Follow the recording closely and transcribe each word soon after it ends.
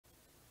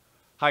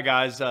Hi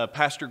guys,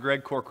 Pastor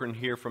Greg Corcoran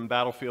here from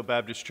Battlefield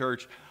Baptist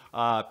Church.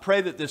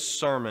 Pray that this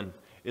sermon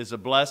is a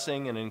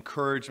blessing, an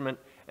encouragement,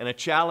 and a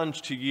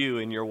challenge to you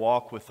in your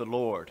walk with the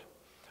Lord.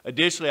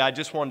 Additionally, I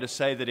just wanted to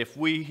say that if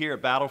we here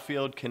at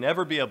Battlefield can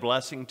ever be a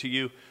blessing to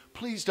you,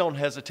 please don't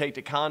hesitate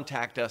to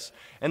contact us.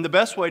 And the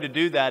best way to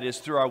do that is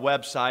through our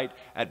website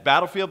at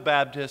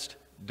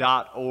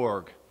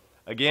battlefieldbaptist.org.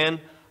 Again,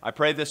 I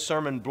pray this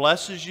sermon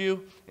blesses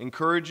you,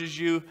 encourages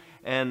you,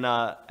 and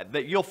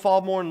that you'll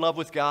fall more in love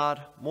with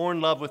God, more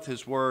in love with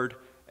His Word,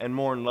 and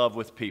more in love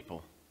with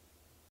people.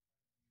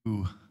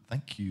 Ooh,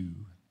 thank you,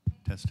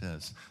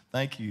 Tez.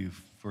 Thank you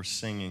for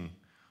singing.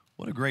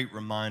 What a great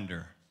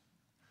reminder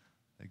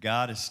that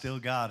God is still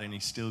God and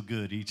He's still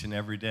good each and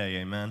every day,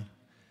 amen?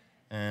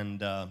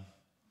 And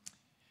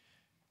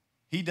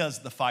He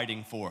does the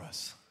fighting for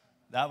us.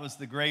 That was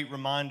the great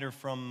reminder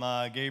from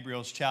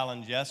Gabriel's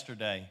challenge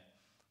yesterday.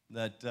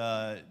 That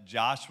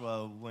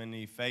Joshua, when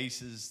he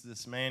faces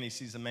this man, he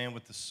sees a man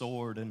with the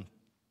sword, and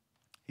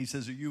he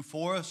says, "Are you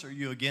for us or are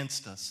you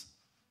against us?"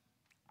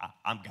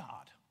 I'm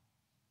God.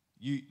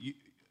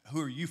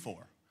 Who are you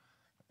for,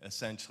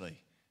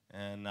 essentially?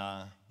 And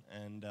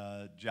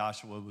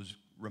Joshua was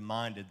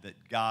reminded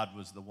that God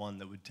was the one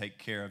that would take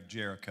care of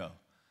Jericho,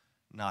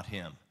 not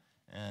him.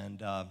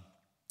 And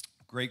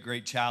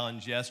great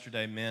challenge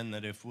yesterday, men,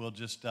 that if we'll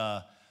just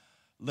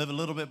live a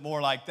little bit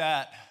more like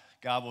that,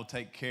 God will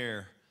take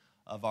care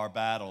of our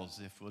battles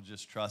if we'll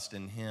just trust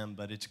in Him.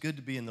 But it's good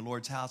to be in the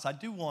Lord's house. I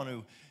do want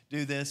to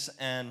do this,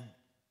 and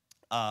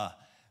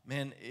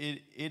man,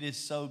 it is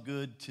so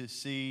good to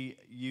see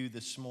you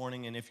this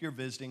morning. And if you're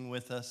visiting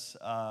with us,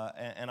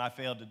 and I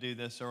failed to do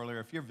this earlier,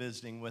 if you're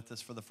visiting with us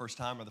for the first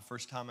time or the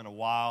first time in a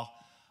while,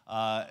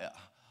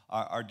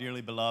 our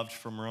dearly beloved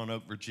from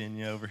Roanoke,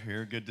 Virginia over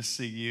here, good to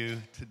see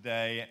you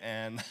today.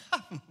 And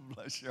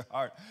bless your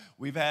heart,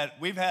 we've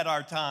had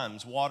our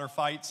times, water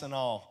fights and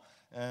all,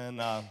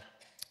 and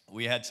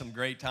we had some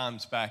great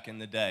times back in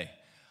the day.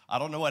 I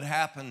don't know what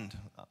happened.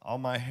 All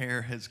my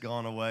hair has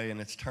gone away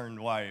and it's turned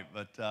white,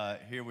 but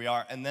here we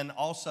are. And then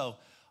also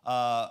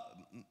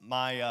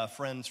my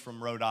friends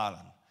from Rhode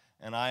Island.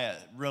 And I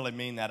really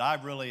mean that.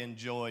 I really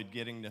enjoyed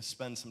getting to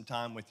spend some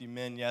time with you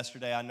men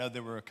yesterday. I know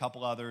there were a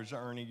couple others,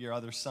 Ernie, your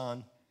other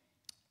son.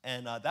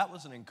 And that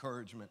was an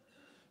encouragement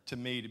to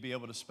me to be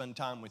able to spend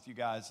time with you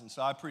guys. And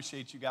so I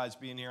appreciate you guys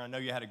being here. I know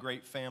you had a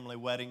great family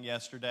wedding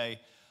yesterday.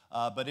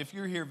 But if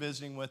you're here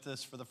visiting with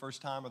us for the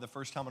first time or the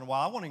first time in a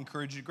while, I want to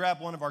encourage you to grab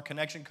one of our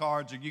connection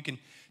cards, or you can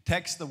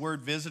text the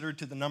word visitor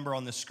to the number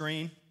on the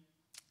screen,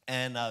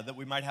 and that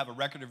we might have a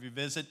record of your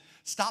visit.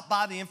 Stop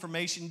by the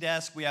information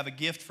desk. We have a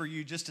gift for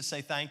you just to say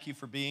thank you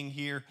for being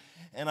here.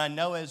 And I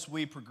know as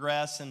we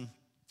progress and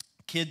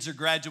kids are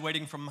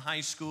graduating from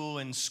high school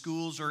and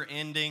schools are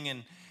ending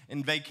and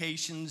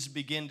vacations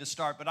begin to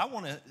start, but I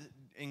want to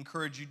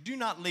encourage you, do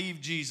not leave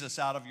Jesus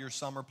out of your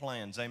summer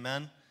plans,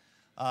 amen?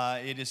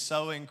 It is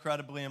so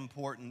incredibly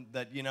important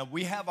that,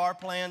 we have our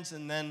plans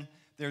and then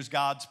there's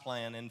God's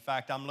plan. In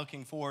fact, I'm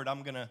looking forward.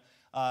 I'm going to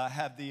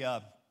have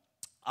the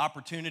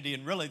opportunity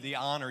and really the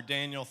honor.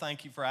 Daniel,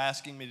 thank you for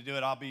asking me to do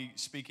it. I'll be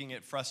speaking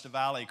at Fresta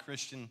Valley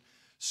Christian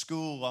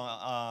School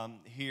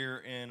here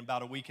in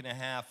about a week and a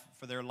half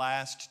for their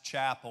last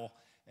chapel.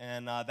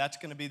 And that's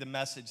going to be the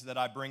message that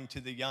I bring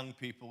to the young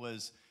people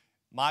is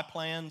my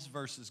plans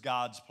versus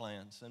God's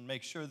plans. And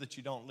make sure that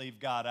you don't leave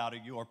God out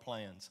of your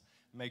plans.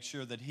 Make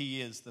sure that He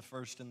is the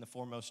first and the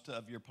foremost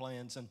of your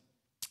plans.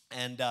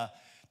 And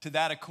to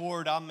that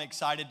accord, I'm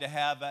excited to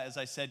have, as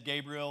I said,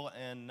 Gabriel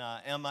and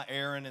Emma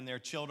Aron and their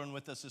children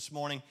with us this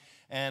morning.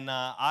 And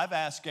I've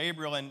asked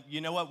Gabriel, and you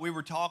know what? We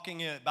were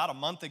talking about a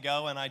month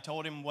ago, and I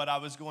told him what I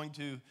was going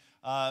to.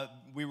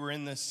 We were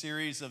in this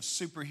series of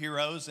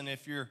superheroes, and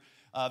if you're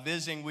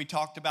visiting, we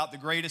talked about the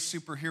greatest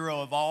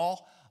superhero of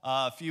all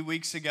a few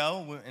weeks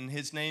ago, and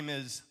His name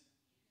is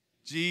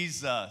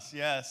Jesus,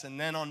 yes. And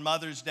then on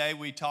Mother's Day,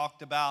 we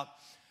talked about,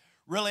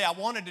 really, I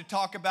wanted to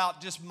talk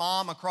about just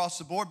mom across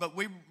the board, but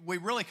we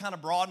really kind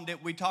of broadened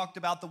it. We talked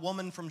about the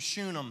woman from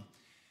Shunem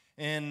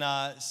in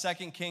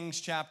 2 Kings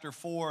chapter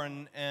 4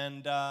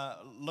 and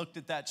looked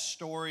at that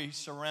story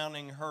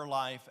surrounding her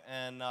life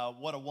and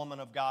what a woman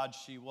of God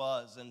she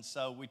was. And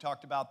so we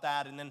talked about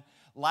that. And then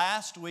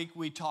last week,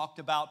 we talked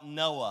about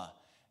Noah.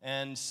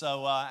 And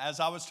so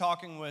as I was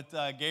talking with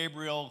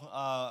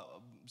Gabriel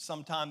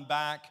sometime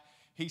back,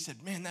 he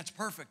said, "Man, that's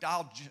perfect.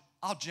 I'll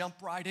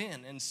jump right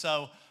in." And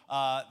so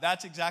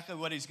that's exactly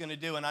what he's going to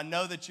do. And I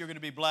know that you're going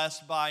to be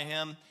blessed by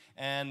him.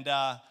 And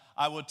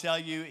I will tell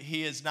you,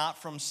 he is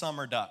not from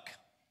Summer Duck.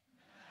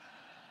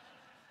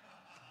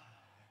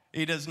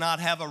 He does not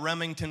have a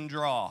Remington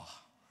draw,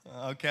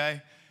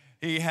 okay?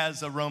 He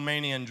has a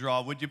Romanian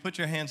draw. Would you put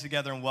your hands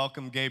together and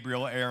welcome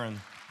Gabriel Aron?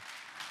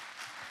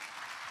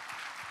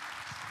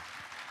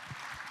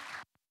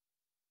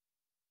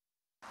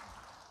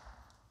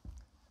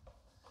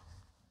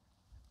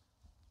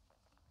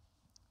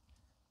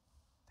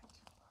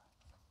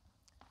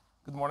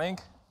 Good morning.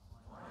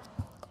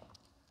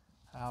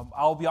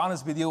 I'll be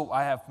honest with you,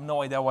 I have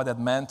no idea what that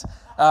meant.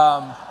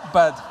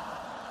 But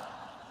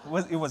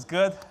It was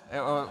good.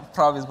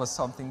 Probably it was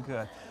something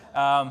good.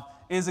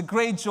 It is a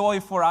great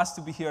joy for us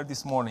to be here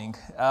this morning.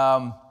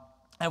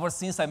 Ever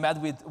since I met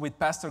with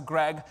Pastor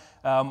Greg,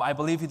 I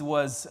believe it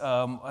was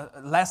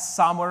last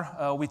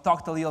summer, we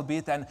talked a little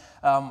bit, and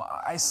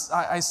I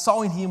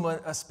saw in him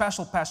a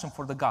special passion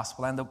for the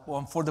gospel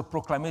and for the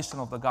proclamation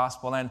of the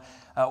gospel. And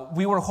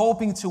we were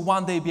hoping to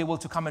one day be able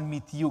to come and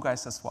meet you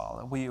guys as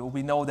well.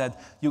 We know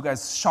that you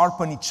guys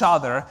sharpen each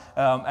other,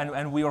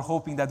 and we are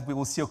hoping that we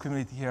will see a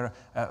community here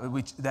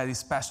that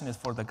is passionate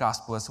for the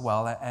gospel as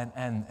well.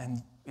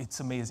 And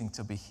it's amazing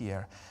to be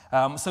here.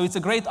 So it's a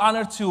great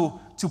honor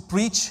to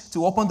preach,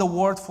 to open the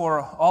word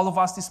for all of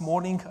us this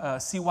morning,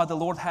 see what the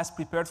Lord has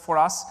prepared for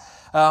us.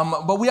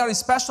 But we are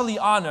especially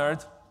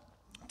honored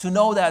to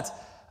know that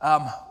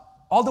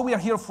although we are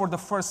here for the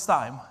first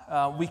time,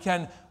 we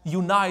can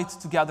unite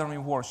together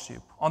in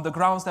worship on the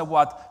grounds that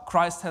what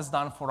Christ has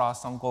done for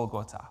us on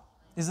Golgotha.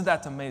 Isn't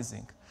that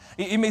amazing?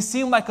 It may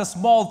seem like a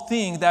small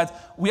thing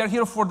that we are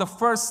here for the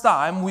first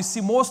time, we see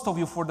most of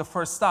you for the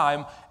first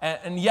time,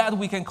 and yet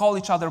we can call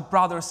each other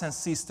brothers and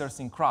sisters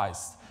in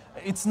Christ.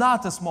 It's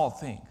not a small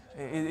thing.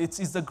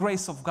 It's the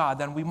grace of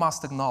God, and we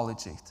must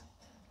acknowledge it.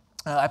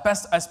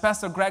 As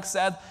Pastor Greg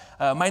said,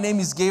 my name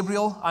is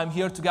Gabriel. I'm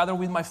here together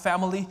with my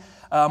family.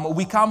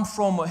 We come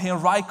from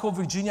Henrico,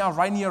 Virginia,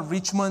 right near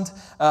Richmond.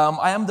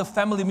 I am the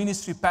family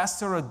ministry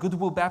pastor at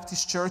Goodwill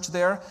Baptist Church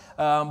there.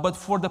 But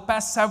for the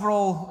past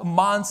several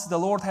months, the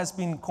Lord has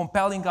been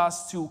compelling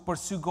us to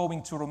pursue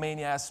going to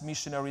Romania as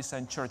missionaries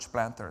and church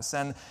planters.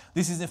 And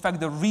this is in fact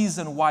the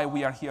reason why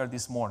we are here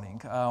this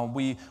morning.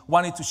 We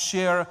wanted to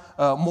share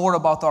more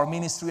about our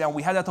ministry, and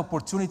we had that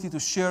opportunity to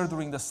share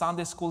during the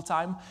Sunday school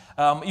time.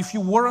 If you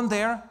weren't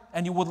there,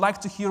 and you would like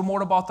to hear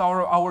more about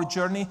our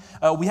journey,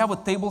 we have a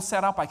table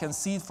set up. I can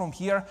see it from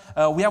here.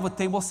 We have a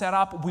table set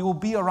up. We will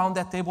be around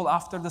that table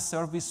after the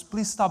service.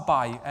 Please stop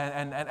by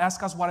and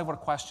ask us whatever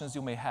questions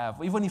you may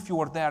have. Even if you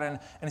were there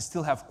and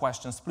still have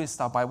questions, please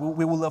stop by.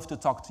 We would love to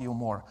talk to you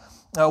more.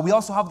 We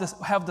also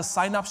have the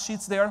sign-up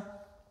sheets there.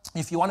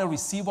 If you want to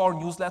receive our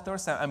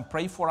newsletters and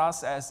pray for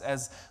us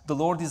as the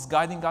Lord is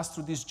guiding us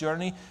through this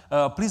journey,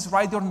 please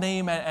write your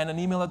name and an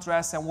email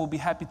address, and we'll be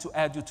happy to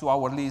add you to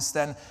our list.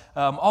 And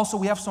also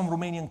we have some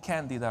Romanian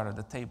candy there at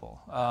the table.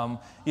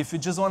 If you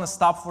just want to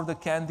stop for the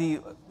candy,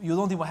 you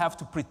don't even have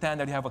to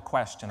pretend that you have a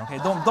question. Okay,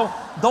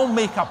 don't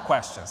make up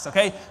questions.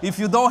 Okay, if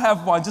you don't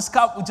have one, just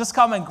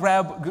come and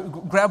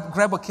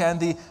grab a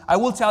candy. I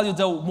will tell you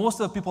though, most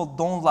of the people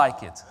don't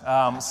like it.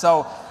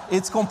 So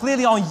it's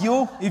completely on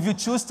you. If you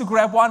choose to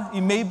grab one,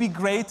 it may be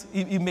great.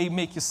 It may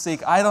make you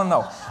sick. I don't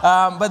know.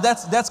 But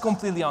that's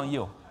completely on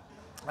you.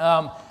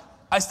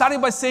 I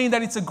started by saying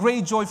that it's a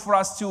great joy for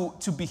us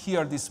to be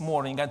here this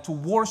morning and to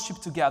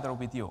worship together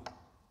with you.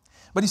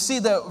 But you see,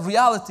 the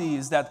reality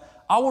is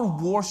that our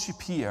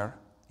worship here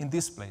in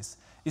this place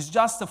is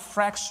just a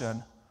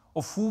fraction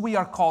of who we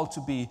are called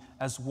to be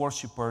as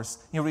worshipers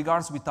in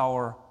regards with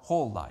our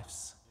whole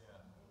lives.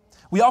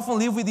 We often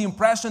live with the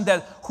impression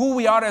that who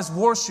we are as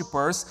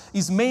worshipers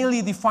is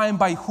mainly defined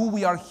by who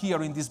we are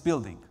here in this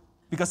building.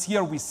 Because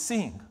here we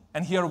sing,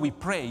 and here we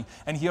pray,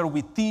 and here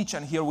we teach,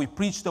 and here we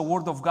preach the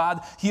Word of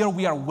God. Here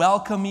we are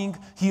welcoming,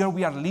 here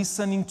we are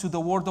listening to the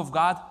Word of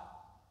God.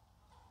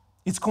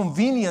 It's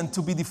convenient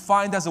to be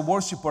defined as a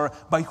worshiper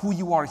by who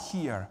you are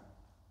here.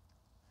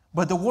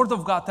 But the Word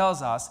of God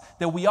tells us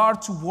that we are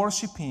to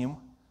worship Him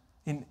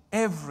in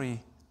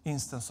every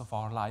instance of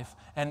our life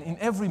and in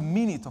every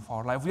minute of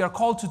our life. We are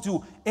called to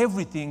do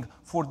everything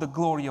for the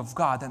glory of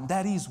God, and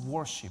that is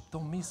worship.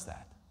 Don't miss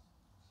that.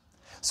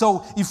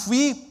 So if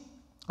we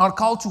are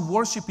called to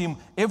worship Him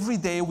every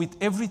day with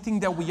everything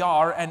that we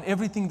are and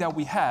everything that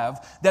we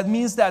have, that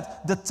means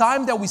that the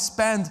time that we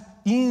spend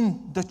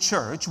in the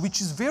church,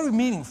 which is very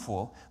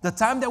meaningful, the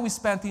time that we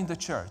spend in the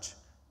church,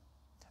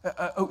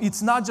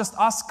 it's not just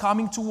us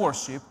coming to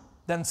worship,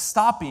 then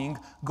stopping,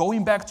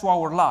 going back to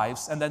our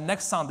lives, and then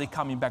next Sunday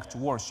coming back to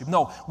worship.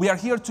 No, we are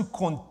here to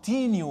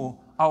continue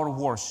our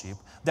worship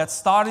that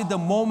started the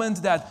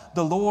moment that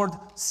the Lord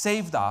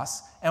saved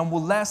us and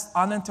will last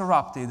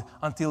uninterrupted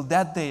until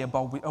that day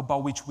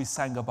about which we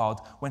sang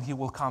about, when He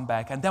will come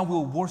back, and then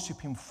we'll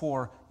worship Him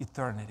for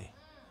eternity.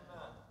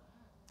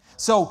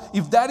 So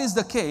if that is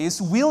the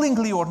case,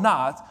 willingly or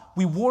not,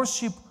 we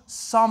worship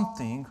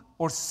something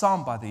or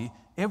somebody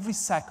every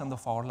second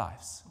of our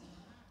lives.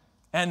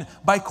 And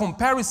by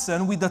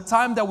comparison with the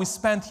time that we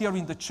spend here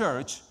in the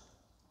church,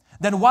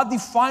 then what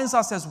defines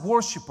us as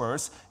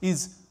worshipers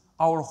is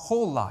our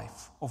whole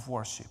life of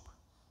worship.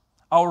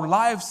 Our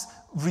lives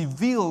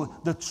reveal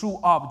the true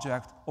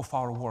object of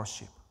our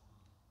worship.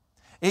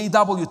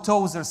 A.W.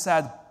 Tozer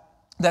said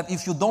that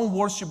if you don't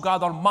worship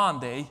God on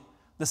Monday,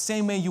 the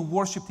same way you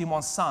worshiped Him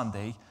on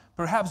Sunday,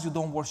 perhaps you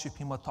don't worship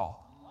Him at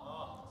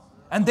all.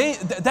 And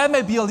that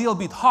may be a little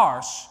bit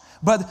harsh,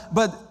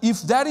 but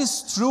if that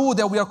is true,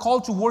 that we are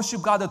called to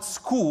worship God at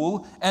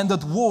school and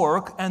at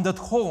work and at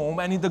home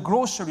and in the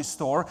grocery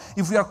store,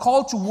 if we are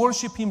called to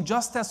worship Him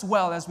just as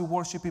well as we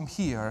worship Him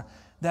here,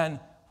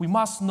 then we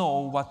must know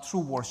what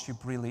true worship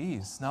really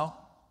is, no?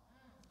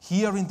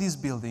 here in this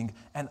building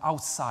and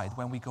outside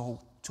when we go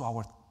to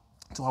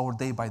our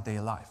day-by-day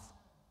life.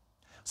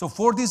 So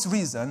for this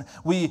reason,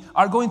 we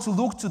are going to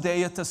look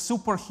today at a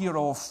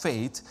superhero of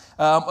faith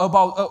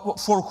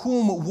for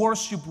whom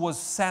worship was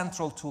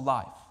central to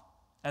life.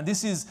 And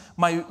this is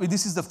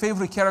the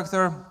favorite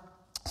character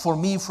for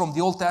me from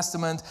the Old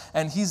Testament,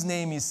 and his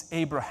name is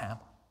Abraham.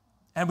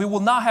 And we will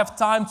not have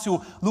time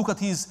to look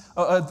at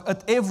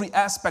at every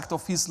aspect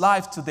of his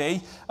life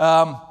today,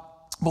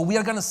 but we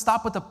are going to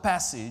stop at a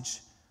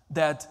passage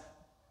that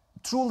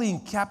truly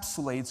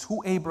encapsulates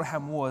who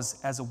Abraham was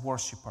as a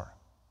worshiper.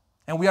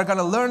 And we are going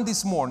to learn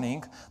this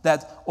morning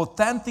that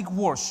authentic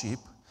worship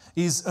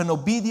is an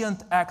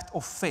obedient act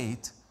of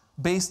faith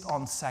based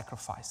on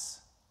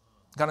sacrifice.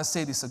 I'm going to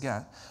say this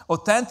again.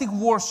 Authentic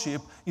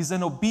worship is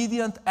an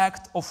obedient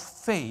act of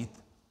faith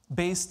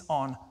based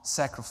on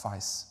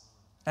sacrifice.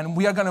 And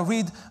we are going to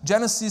read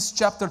Genesis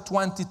chapter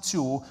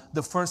 22,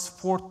 the first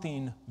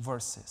 14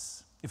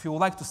 verses. If you would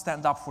like to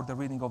stand up for the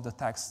reading of the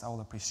text, I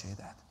will appreciate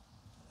that.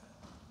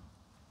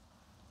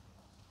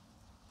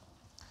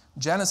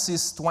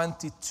 Genesis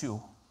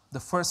 22, the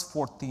first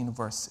 14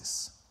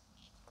 verses.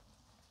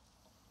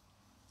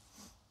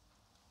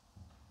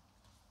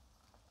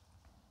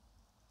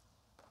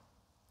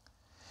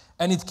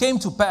 And it came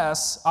to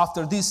pass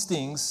after these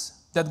things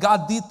that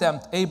God did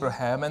tempt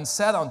Abraham and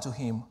said unto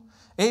him,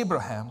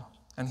 Abraham.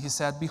 And he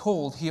said,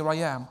 Behold, here I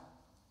am.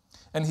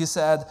 And he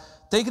said,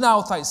 Take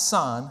now thy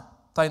son,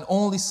 thine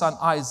only son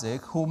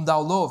Isaac, whom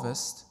thou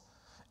lovest,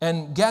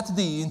 and get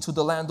thee into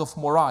the land of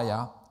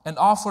Moriah, and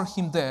offer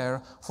him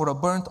there for a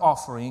burnt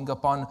offering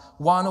upon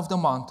one of the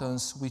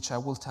mountains which I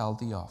will tell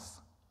thee of.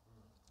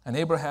 And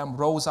Abraham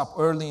rose up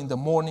early in the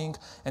morning,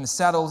 and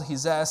saddled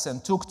his ass,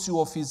 and took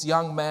 2 of his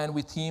young men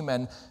with him,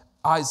 and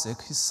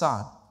Isaac his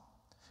son,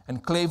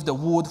 and clave the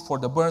wood for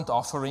the burnt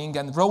offering,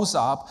 and rose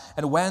up,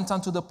 and went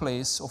unto the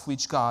place of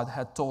which God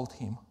had told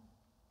him.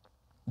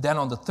 Then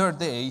on the 3rd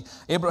day,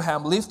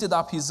 Abraham lifted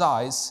up his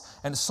eyes,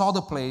 and saw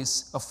the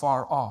place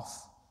afar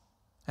off.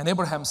 And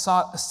Abraham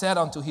said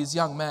unto his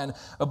young man,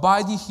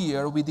 Abide ye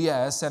here with the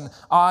ass, and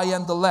I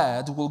and the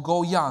lad will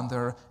go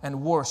yonder,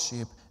 and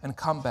worship, and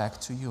come back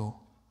to you.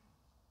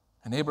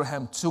 And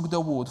Abraham took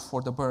the wood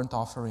for the burnt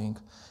offering,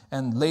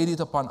 and laid it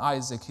upon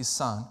Isaac his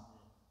son.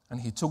 And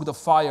he took the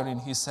fire in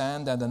his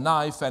hand and a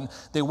knife, and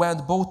they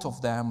went both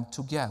of them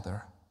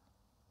together.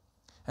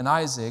 And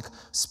Isaac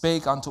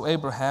spake unto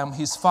Abraham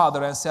his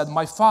father, and said,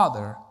 My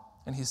father.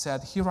 And he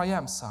said, Here I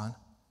am, son.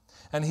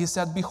 And he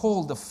said,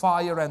 Behold the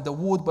fire and the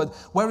wood, but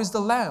where is the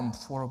lamb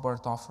for a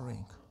burnt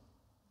offering?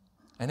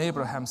 And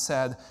Abraham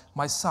said,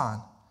 My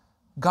son,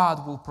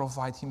 God will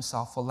provide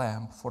himself a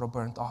lamb for a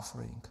burnt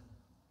offering.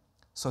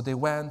 So they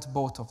went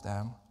both of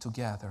them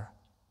together.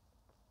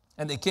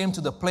 And they came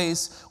to the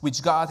place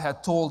which God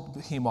had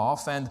told him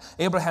of, and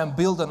Abraham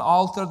built an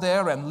altar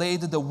there, and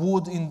laid the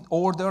wood in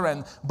order,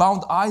 and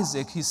bound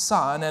Isaac his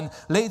son, and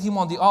laid him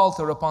on the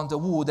altar upon the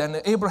wood.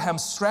 And Abraham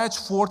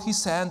stretched forth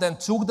his hand, and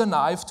took the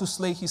knife to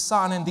slay his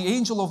son. And the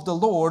angel of the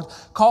Lord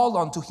called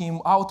unto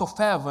him out of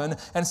heaven,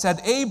 and said,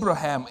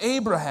 Abraham,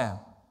 Abraham.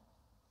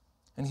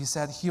 And he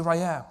said, Here I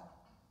am.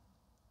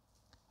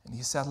 And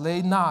he said,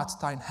 Lay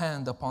not thine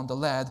hand upon the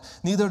lad,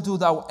 neither do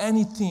thou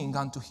anything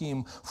unto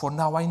him, for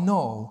now I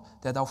know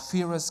that thou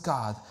fearest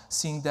God,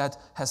 seeing that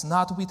hast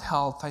not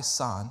withheld thy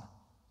son,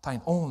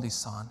 thine only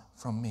son,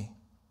 from me.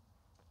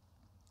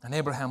 And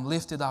Abraham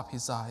lifted up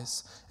his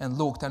eyes, and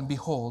looked, and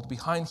behold,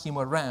 behind him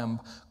a ram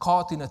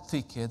caught in a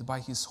thicket by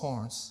his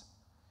horns.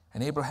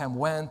 And Abraham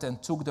went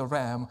and took the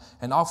ram,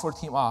 and offered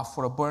him up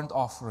for a burnt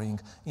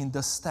offering in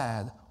the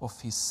stead of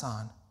his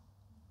son.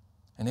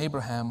 And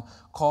Abraham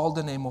called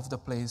the name of the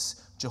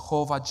place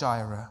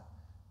Jehovah-Jireh,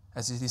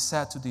 as it is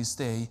said to this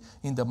day,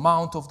 In the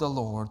mount of the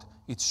Lord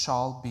it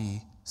shall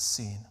be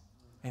seen.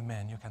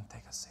 Amen. You can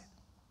take a seat.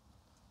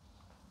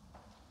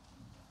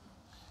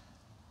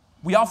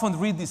 We often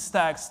read this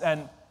text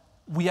and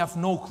we have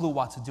no clue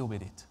what to do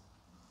with it.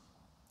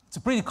 It's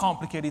a pretty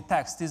complicated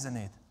text, isn't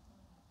it?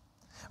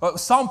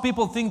 Some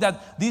people think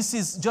that this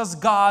is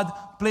just God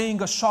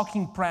playing a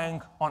shocking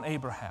prank on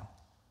Abraham.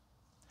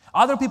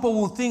 Other people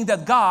will think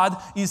that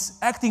God is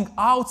acting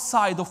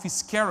outside of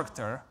his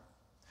character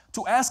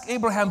to ask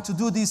Abraham to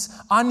do this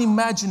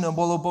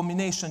unimaginable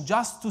abomination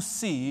just to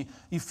see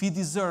if he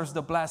deserves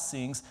the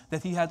blessings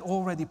that he had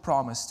already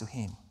promised to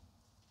him.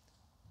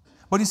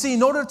 But you see,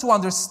 in order to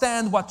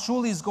understand what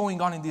truly is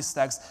going on in this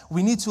text,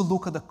 we need to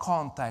look at the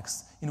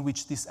context in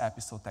which this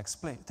episode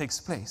takes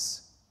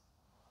place.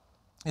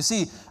 You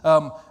see,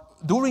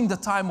 during the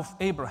time of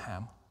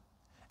Abraham,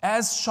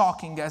 as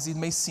shocking as it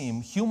may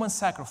seem, human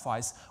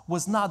sacrifice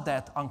was not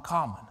that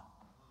uncommon.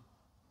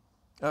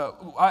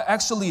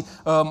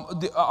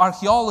 The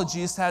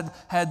archaeologists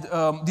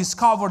had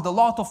discovered a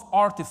lot of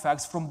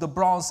artifacts from the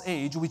Bronze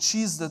Age, which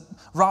is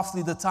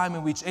roughly the time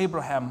in which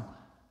Abraham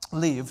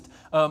lived,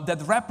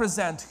 that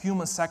represent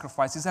human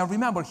sacrifices. And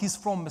remember, he's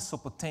from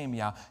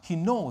Mesopotamia. He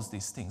knows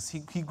these things.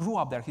 He grew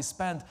up there. He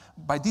spent,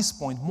 by this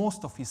point,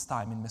 most of his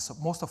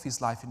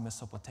life in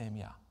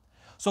Mesopotamia.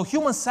 So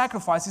human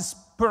sacrifice is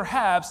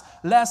perhaps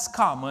less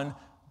common,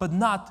 but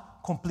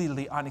not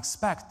completely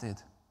unexpected.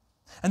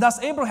 And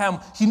thus Abraham,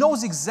 he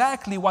knows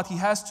exactly what he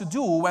has to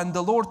do when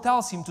the Lord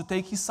tells him to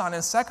take his son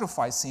and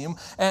sacrifice him,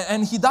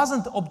 and he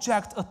doesn't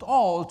object at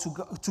all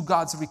to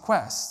God's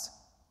request.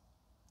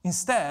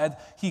 Instead,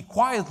 he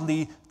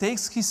quietly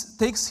takes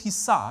his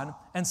son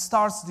and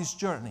starts this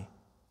journey.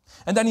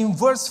 And then in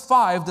verse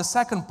 5, the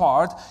second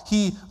part,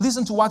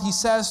 listen to what he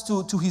says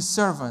to his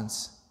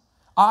servants.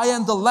 I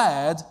and the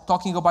lad,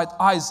 talking about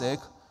Isaac,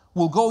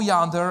 will go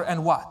yonder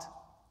and what?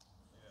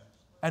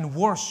 And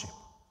worship.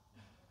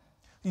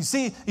 You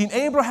see, in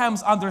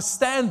Abraham's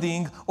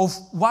understanding of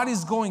what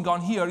is going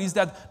on here is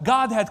that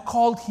God had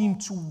called him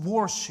to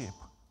worship,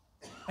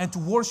 and to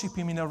worship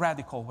him in a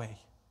radical way.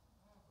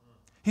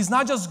 He's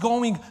not just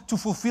going to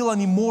fulfill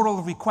an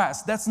immoral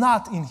request. That's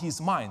not in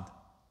his mind.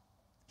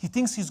 He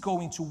thinks he's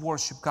going to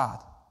worship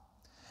God.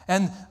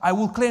 And I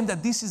will claim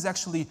that this is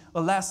actually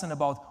a lesson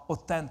about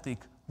authentic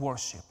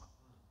worship.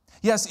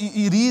 Yes,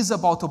 it is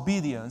about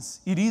obedience.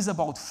 It is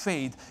about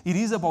faith. It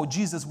is about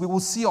Jesus. We will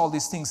see all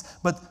these things.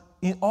 But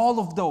in all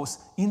of those,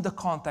 in the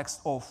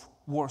context of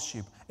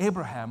worship,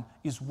 Abraham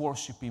is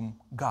worshiping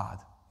God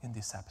in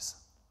this episode.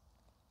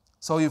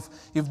 So if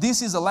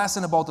this is a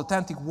lesson about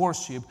authentic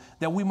worship,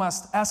 then we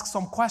must ask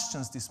some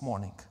questions this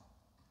morning.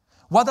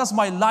 What does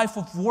my life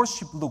of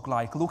worship look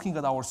like, looking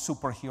at our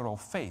superhero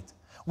of faith?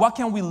 What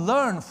can we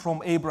learn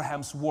from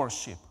Abraham's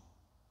worship?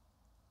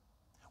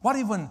 What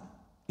even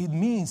it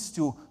means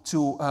to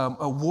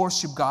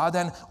worship God,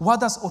 and what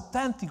does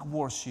authentic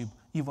worship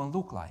even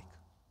look like?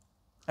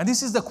 And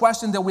this is the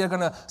question that we are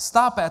going to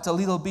stop at a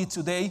little bit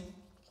today,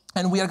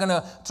 and we are going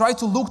to try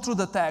to look through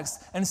the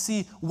text and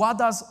see what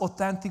does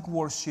authentic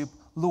worship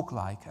look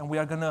like. And we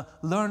are going to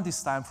learn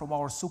this time from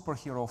our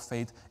superhero of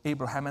faith,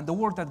 Abraham, and the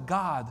work that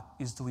God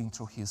is doing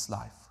through his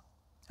life.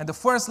 And the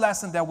first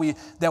lesson that we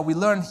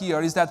learn here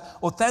is that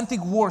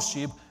authentic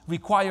worship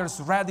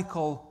requires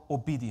radical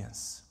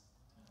obedience.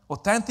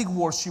 Authentic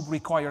worship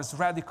requires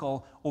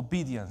radical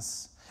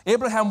obedience.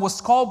 Abraham was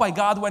called by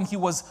God when he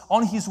was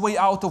on his way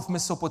out of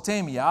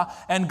Mesopotamia,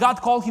 and God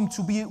called him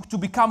to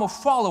become a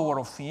follower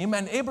of him,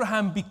 and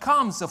Abraham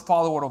becomes a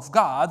follower of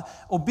God,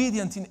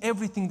 obedient in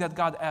everything that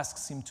God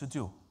asks him to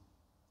do.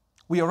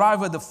 We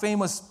arrive at the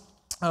famous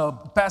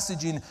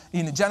passage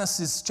in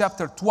Genesis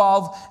chapter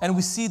 12, and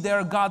we see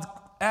there God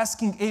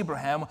asking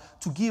Abraham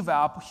to give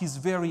up his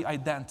very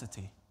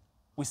identity.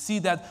 We see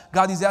that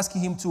God is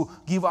asking him to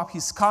give up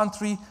his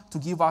country, to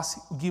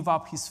give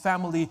up his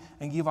family,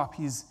 and give up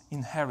his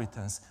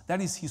inheritance. That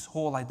is his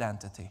whole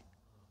identity.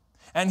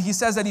 And he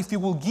says that if he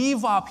will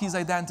give up his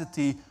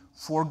identity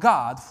for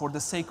God, for the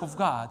sake of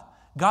God,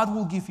 God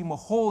will give him a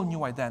whole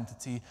new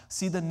identity.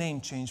 See the name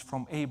change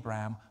from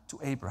Abram to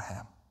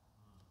Abraham.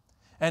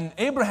 And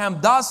Abraham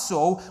does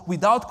so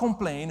without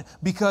complaint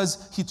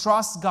because he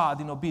trusts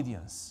God in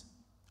obedience.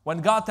 When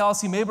God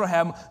tells him,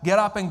 Abraham, get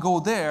up and go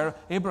there,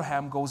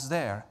 Abraham goes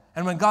there.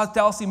 And when God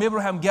tells him,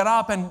 Abraham, get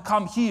up and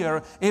come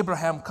here,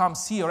 Abraham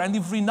comes here. And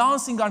if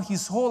renouncing on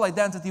his whole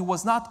identity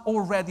was not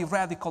already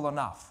radical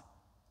enough,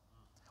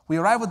 we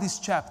arrive at this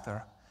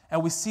chapter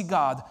and we see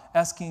God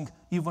asking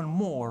even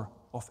more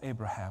of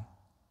Abraham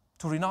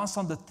to renounce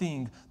on the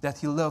thing that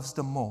he loves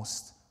the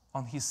most,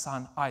 on his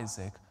son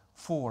Isaac,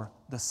 for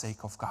the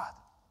sake of God.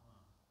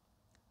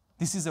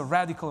 This is a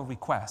radical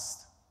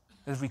request.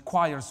 It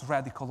requires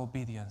radical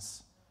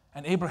obedience.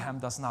 And Abraham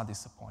does not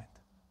disappoint.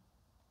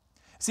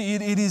 See,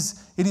 it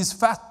is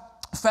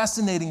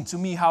fascinating to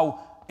me how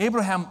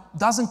Abraham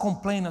doesn't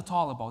complain at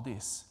all about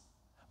this.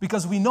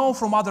 Because we know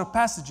from other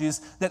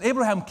passages that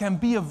Abraham can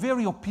be a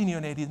very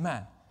opinionated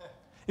man.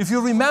 If you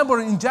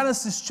remember in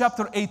Genesis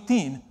chapter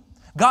 18,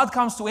 God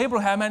comes to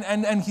Abraham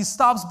and he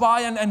stops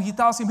by and he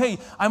tells him, hey,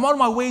 I'm on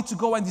my way to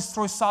go and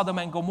destroy Sodom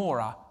and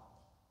Gomorrah.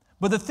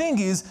 But the thing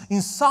is,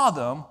 in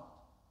Sodom,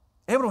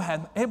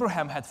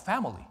 Abraham had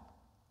family.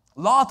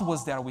 Lot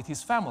was there with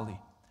his family.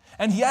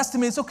 And he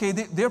estimates, okay,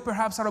 there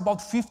perhaps are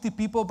about 50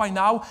 people by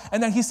now.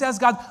 And then he says,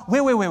 God,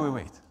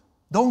 wait.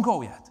 Don't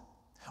go yet.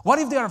 What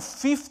if there are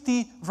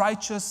 50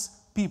 righteous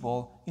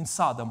people in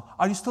Sodom?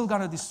 Are you still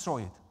going to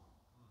destroy it?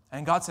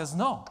 And God says,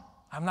 no,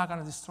 I'm not going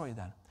to destroy it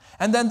then.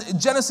 And then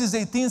Genesis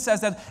 18 says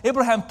that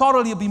Abraham thought a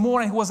little bit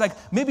more and he was like,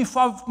 maybe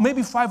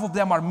five of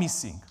them are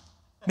missing.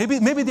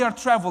 Maybe they are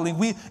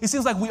traveling. It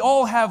seems like we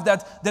all have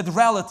that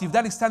relative,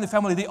 that extended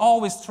family. They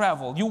always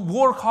travel. You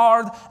work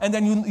hard, and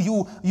then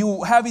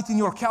you have it in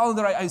your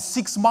calendar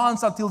 6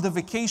 months until the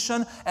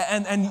vacation,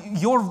 and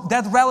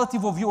that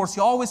relative of yours,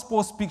 you always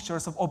post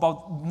pictures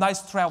about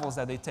nice travels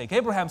that they take.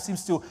 Abraham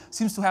seems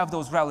to have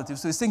those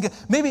relatives. So he's thinking,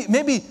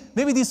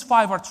 maybe these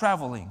 5 are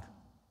traveling.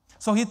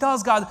 So he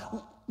tells God,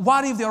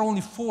 what if there are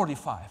only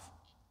 45?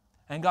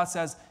 And God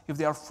says, if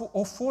there are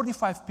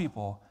 45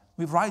 people,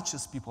 with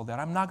righteous people there,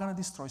 I'm not going to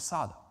destroy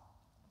Sodom.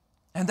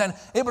 And then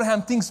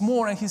Abraham thinks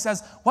more and he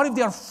says, what if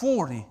there are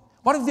 40?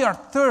 What if there are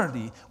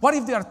 30? What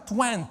if there are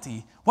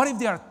 20? What if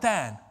there are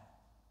 10?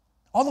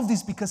 All of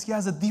this because he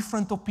has a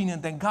different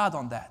opinion than God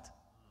on that.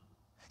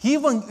 He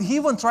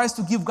even tries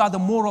to give God a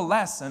moral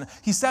lesson.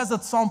 He says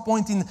at some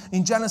point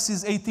in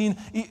Genesis 18,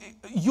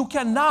 you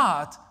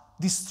cannot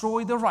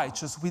destroy the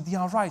righteous with the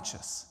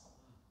unrighteous.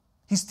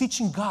 He's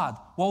teaching God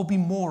what will be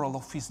moral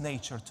of his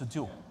nature to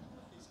do.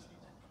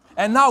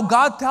 And now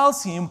God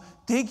tells him,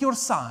 take your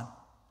son,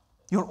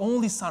 your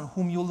only son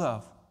whom you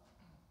love,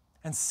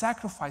 and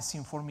sacrifice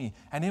him for me.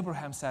 And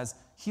Abraham says,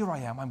 here I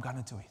am, I'm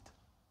going to do it.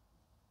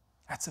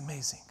 That's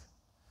amazing.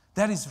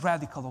 That is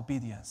radical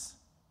obedience.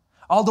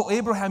 Although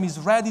Abraham is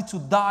ready to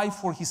die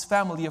for his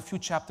family a few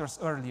chapters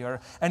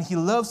earlier, and he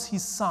loves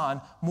his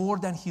son more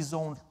than his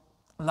own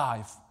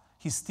life,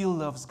 he still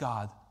loves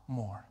God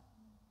more.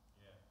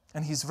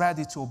 And he's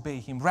ready to obey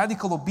him.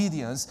 Radical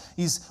obedience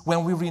is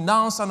when we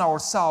renounce on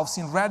ourselves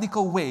in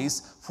radical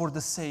ways for the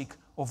sake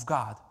of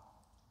God.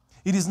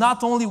 It is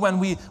not only when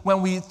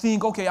we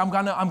think, okay, I'm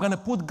gonna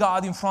put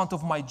God in front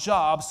of my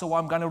job, so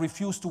I'm gonna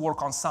refuse to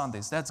work on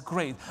Sundays. That's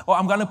great. Or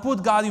I'm gonna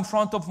put God in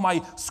front of my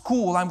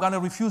school. I'm gonna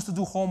refuse to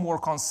do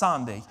homework on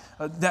Sunday.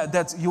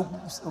 That's you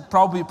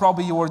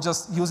probably you were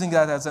just using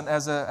that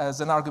as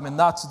an argument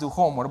not to do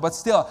homework. But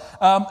still,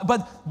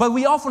 but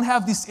we often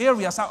have these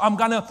areas. I'm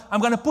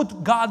gonna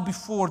put God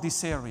before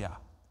this area.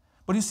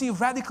 But you see,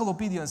 radical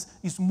obedience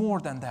is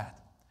more than that.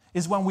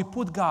 It's when we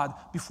put God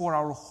before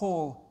our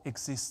whole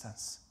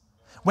existence.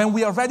 When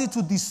we are ready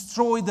to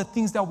destroy the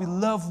things that we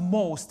love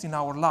most in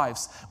our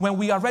lives. When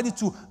we are ready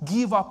to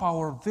give up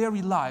our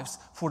very lives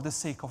for the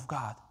sake of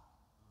God.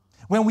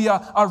 When we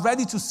are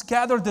ready to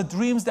scatter the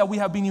dreams that we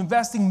have been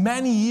investing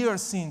many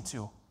years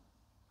into,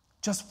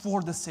 just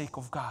for the sake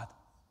of God.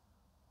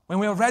 When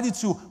we are ready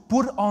to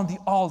put on the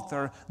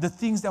altar the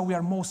things that we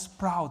are most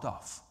proud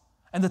of,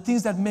 and the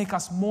things that make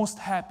us most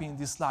happy in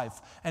this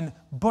life, and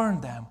burn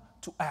them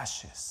to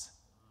ashes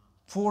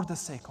for the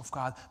sake of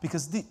God.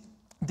 Because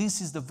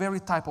this is the very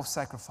type of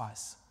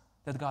sacrifice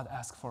that God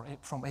asked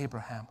from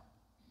Abraham.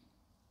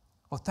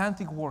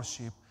 Authentic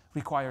worship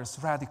requires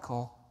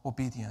radical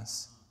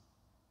obedience.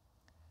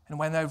 And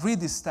when I read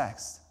this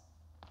text,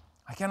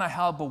 I cannot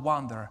help but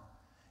wonder,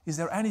 is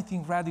there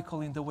anything radical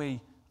in the way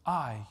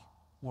I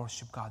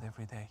worship God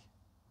every day?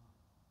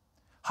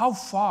 How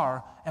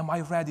far am I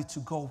ready to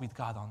go with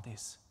God on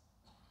this?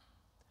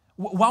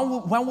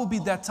 When will be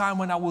that time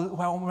when I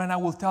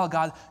will tell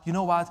God, you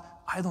know what,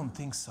 I don't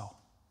think so.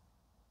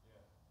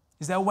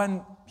 Is that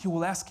when He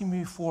will ask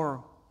me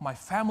for my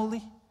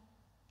family?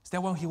 Is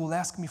that when He will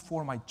ask me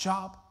for my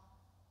job?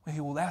 When He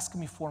will ask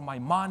me for my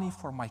money,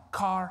 for my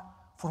car,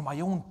 for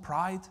my own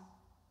pride?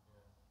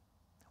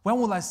 When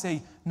will I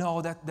say,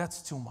 no,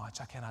 that's too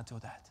much, I cannot do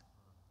that?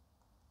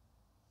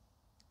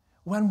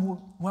 When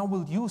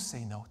will you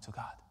say no to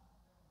God?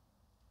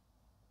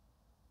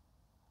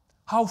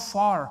 How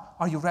far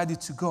are you ready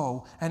to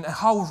go? And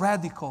how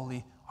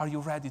radically are you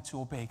ready to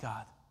obey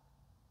God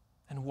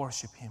and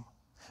worship Him?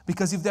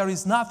 Because if there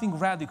is nothing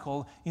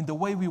radical in the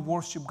way we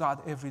worship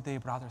God every day,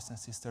 brothers and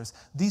sisters,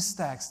 this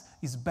text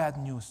is bad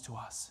news to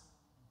us.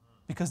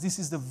 Because this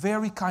is the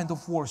very kind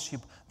of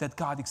worship that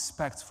God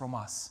expects from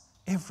us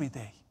every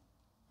day.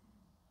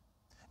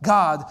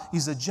 God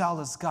is a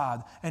jealous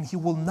God, and He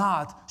will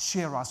not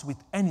share us with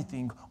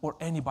anything or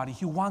anybody.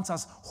 He wants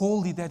us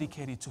wholly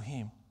dedicated to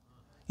Him.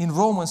 In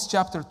Romans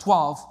chapter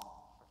 12,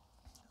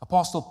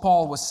 Apostle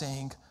Paul was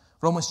saying,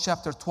 Romans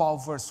chapter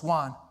 12, verse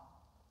 1,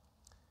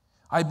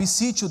 I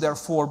beseech you,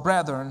 therefore,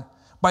 brethren,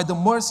 by the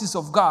mercies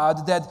of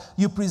God, that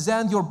you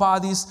present your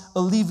bodies a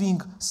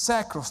living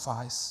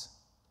sacrifice,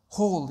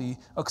 holy,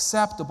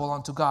 acceptable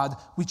unto God,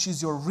 which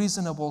is your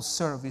reasonable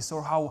service,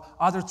 or how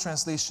other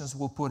translations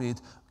will put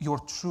it, your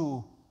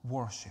true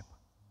worship.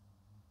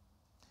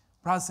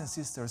 Brothers and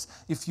sisters,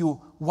 if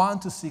you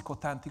want to seek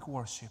authentic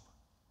worship,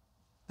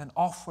 then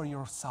offer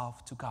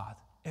yourself to God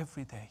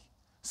every day.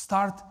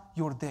 Start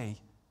your day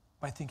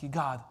by thinking,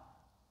 God,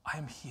 I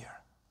am here.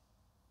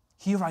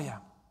 Here I am.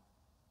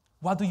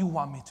 What do you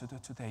want me to do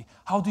today?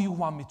 How do you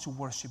want me to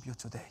worship you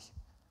today?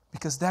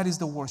 Because that is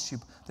the worship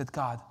that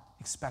God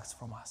expects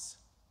from us.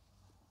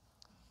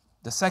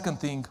 The second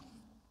thing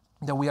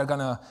that we are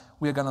gonna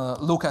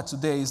look at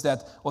today is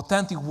that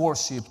authentic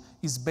worship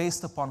is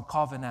based upon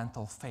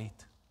covenantal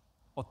faith.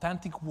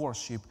 Authentic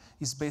worship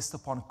is based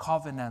upon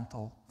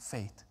covenantal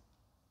faith.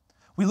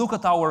 We look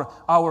at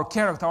our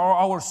character,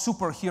 our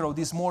superhero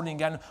this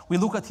morning, and we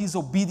look at his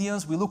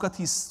obedience, we look at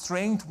his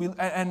strength,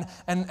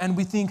 and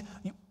we think,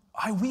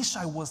 I wish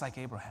I was like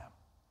Abraham.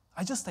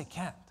 I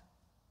can't.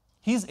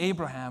 He's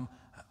Abraham,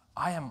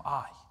 I am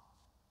I.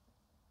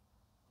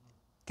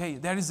 Okay,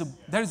 there is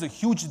a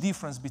huge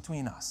difference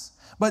between us.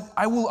 But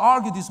I will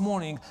argue this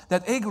morning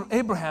that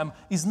Abraham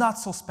is not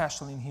so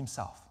special in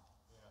himself.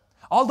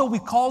 Although we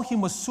call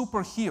him a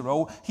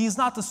superhero, he is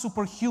not a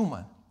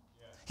superhuman.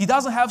 He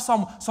doesn't have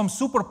some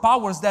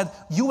superpowers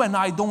that you and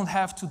I don't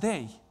have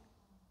today.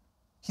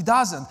 He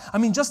doesn't. I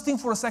mean, just think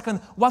for a second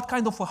what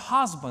kind of a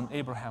husband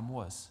Abraham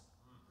was.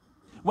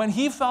 When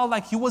he felt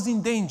like he was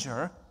in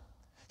danger,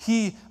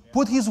 he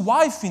put his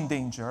wife in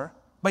danger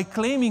by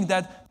claiming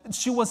that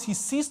she was his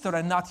sister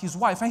and not his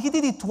wife. And he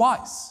did it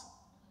twice.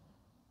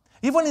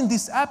 Even in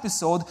this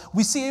episode,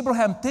 we see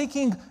Abraham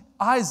taking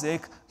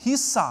Isaac,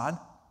 his son,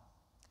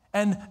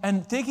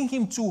 and taking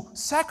him to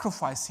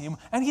sacrifice him,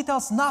 and he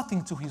tells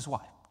nothing to his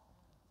wife.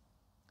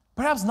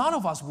 Perhaps none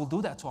of us will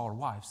do that to our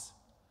wives.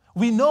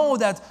 We know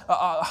that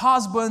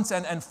husbands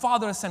and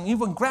fathers and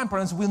even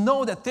grandparents will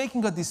know that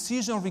taking a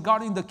decision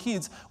regarding the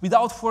kids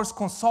without first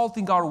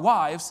consulting our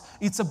wives,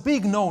 it's a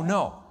big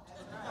no-no.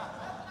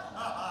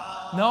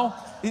 No?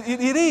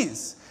 It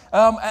is.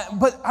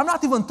 But I'm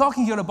not even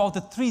talking here about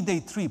a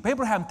 3-day trip.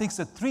 Abraham takes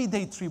a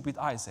 3-day trip with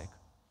Isaac.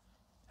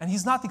 And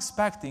he's not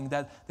expecting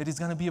that it's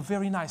going to be a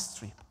very nice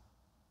trip.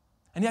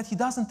 And yet he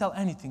doesn't tell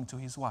anything to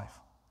his wife.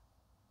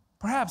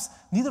 Perhaps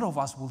neither of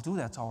us will do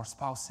that to our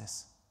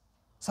spouses.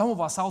 Some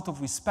of us out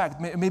of respect,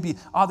 maybe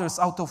others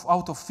out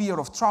of fear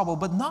of trouble,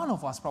 but none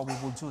of us probably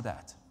will do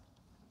that.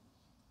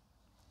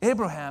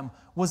 Abraham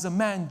was a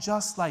man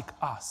just like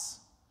us,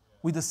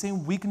 with the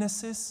same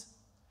weaknesses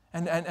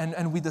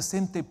and with the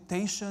same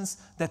temptations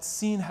that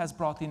sin has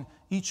brought in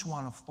each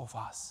one of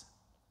us.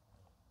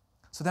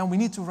 So then we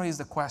need to raise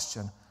the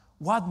question,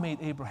 what made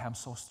Abraham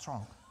so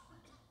strong?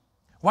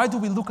 Why do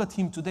we look at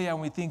him today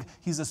and we think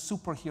he's a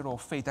superhero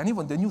of faith? And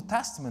even the New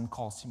Testament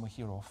calls him a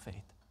hero of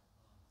faith.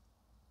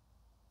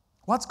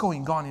 What's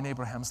going on in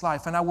Abraham's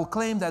life? And I will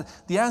claim that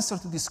the answer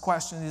to this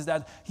question is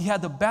that he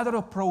had a better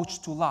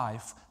approach to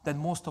life than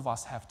most of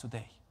us have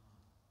today.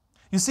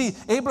 You see,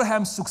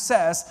 Abraham's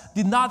success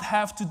did not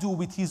have to do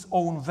with his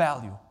own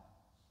value,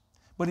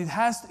 but it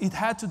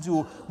had to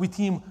do with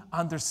him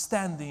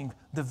understanding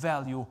the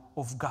value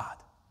of God.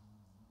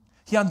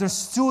 He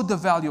understood the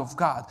value of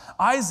God.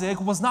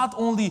 Isaac was not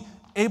only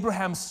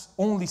Abraham's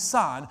only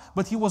son,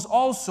 but he was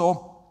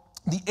also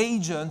the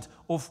agent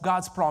of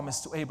God's promise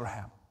to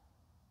Abraham.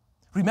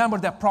 Remember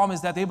that promise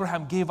that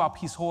Abraham gave up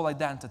his whole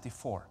identity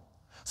for.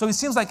 So it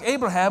seems like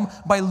Abraham,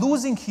 by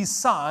losing his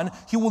son,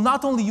 he will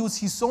not only use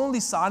his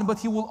only son, but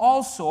he will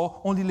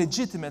also, only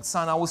legitimate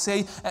son, I will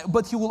say,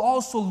 but he will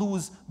also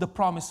lose the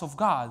promise of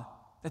God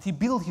that he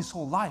built his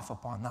whole life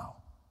upon now.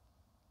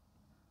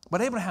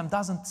 But Abraham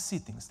doesn't see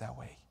things that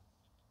way.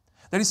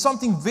 There is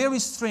something very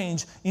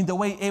strange in the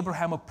way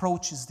Abraham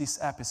approaches this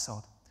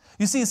episode.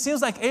 You see, it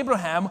seems like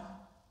Abraham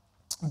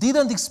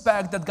didn't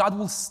expect that God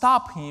will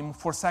stop him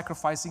for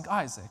sacrificing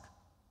Isaac.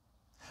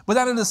 But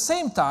then at the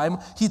same time,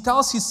 he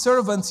tells his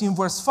servants in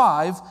verse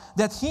 5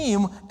 that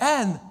him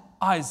and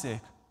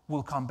Isaac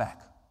will come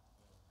back.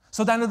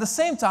 So then at the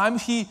same time,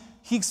 he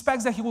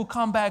expects that he will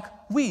come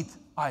back with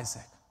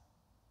Isaac.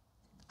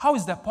 How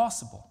is that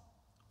possible?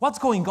 What's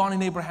going on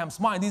in Abraham's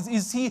mind?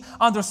 Is he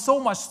under so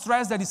much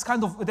stress that he's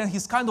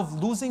kind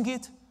of losing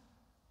it?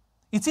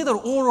 It's either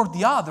or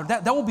the other.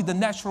 That would be the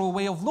natural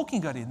way of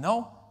looking at it,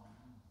 no?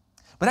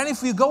 But then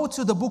if we go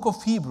to the book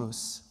of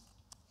Hebrews,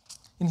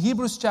 in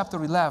Hebrews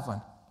chapter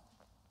 11,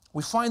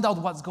 we find out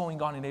what's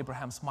going on in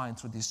Abraham's mind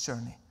through this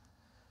journey.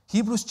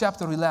 Hebrews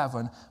chapter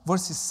 11,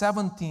 verses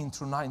 17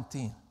 through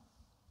 19.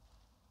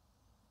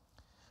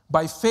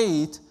 By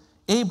faith,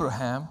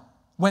 Abraham,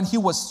 when he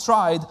was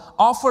tried,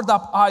 offered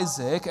up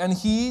Isaac, and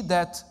he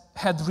that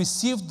had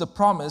received the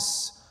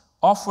promise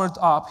offered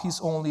up his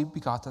only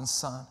begotten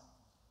son,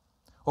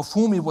 of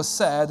whom it was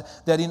said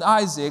that in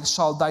Isaac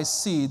shall thy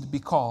seed be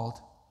called.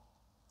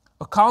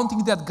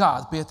 Accounting that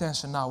God, pay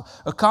attention now,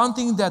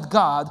 accounting that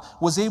God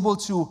was able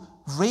to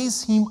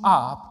raise him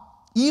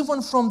up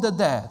even from the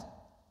dead,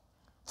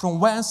 from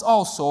whence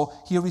also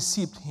he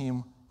received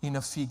him in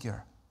a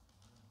figure.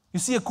 You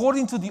see,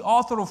 according to the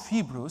author of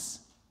Hebrews,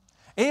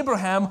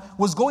 Abraham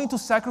was going to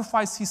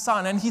sacrifice his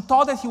son, and he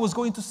thought that he was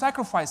going to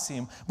sacrifice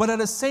him, but at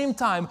the same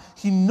time,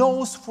 he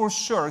knows for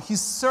sure, he's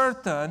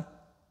certain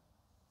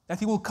that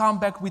he will come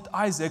back with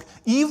Isaac,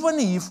 even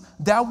if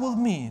that will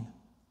mean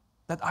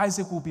that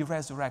Isaac will be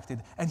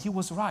resurrected. And he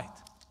was right.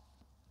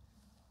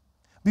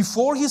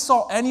 Before he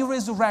saw any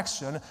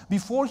resurrection,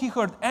 before he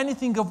heard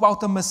anything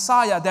about the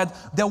Messiah that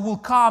will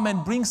come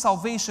and bring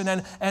salvation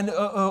and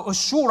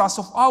assure us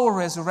of our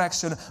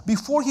resurrection,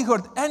 before he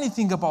heard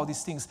anything about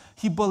these things,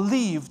 he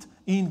believed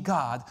in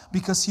God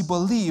because he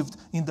believed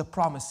in the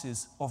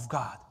promises of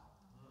God.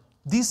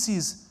 This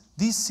is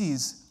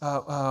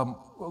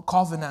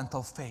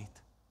covenantal faith.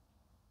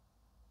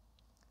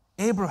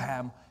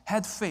 Abraham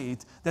had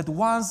faith that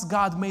once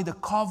God made a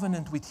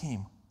covenant with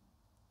him,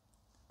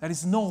 there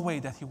is no way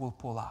that he will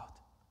pull out.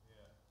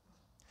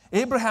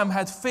 Yeah. Abraham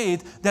had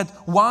faith that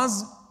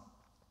once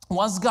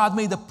God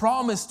made a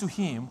promise to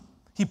him,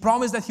 he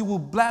promised that he will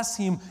bless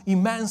him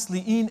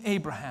immensely in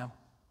Abraham.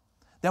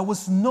 There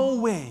was no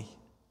way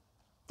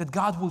that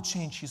God will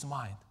change his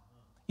mind.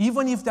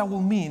 Even if that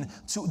will mean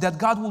that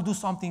God will do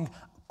something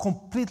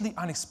completely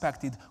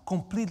unexpected,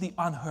 completely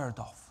unheard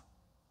of.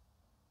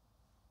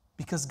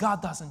 Because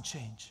God doesn't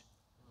change.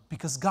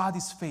 Because God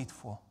is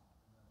faithful.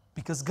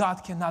 Because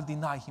God cannot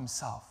deny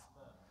himself.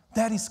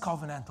 That is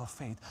covenantal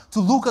faith. To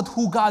look at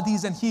who God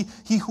is and he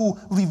who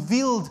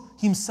revealed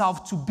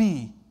himself to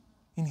be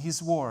in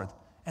his word.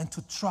 And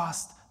to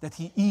trust that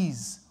he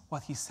is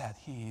what he said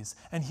he is.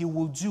 And he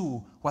will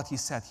do what he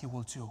said he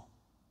will do.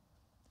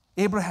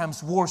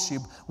 Abraham's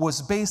worship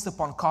was based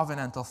upon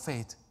covenantal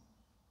faith.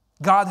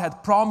 God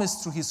had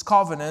promised through his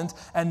covenant,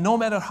 and no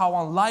matter how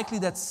unlikely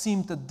that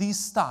seemed at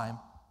this time,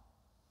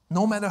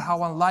 no matter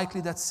how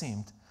unlikely that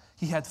seemed,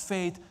 he had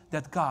faith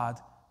that God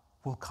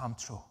will come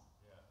true.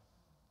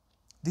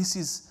 This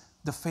is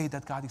the faith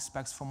that God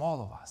expects from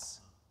all of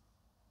us.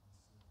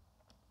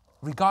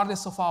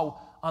 Regardless of how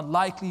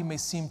unlikely it may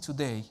seem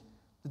today,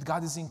 that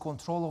God is in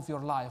control of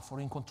your life or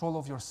in control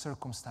of your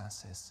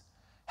circumstances,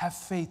 have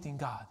faith in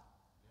God.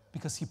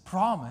 Because he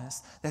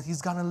promised that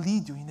he's going to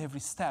lead you in every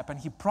step. And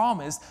he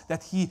promised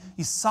that he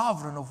is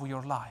sovereign over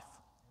your life.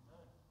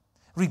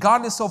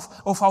 Regardless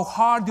of how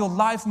hard your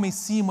life may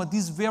seem at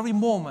this very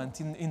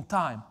moment in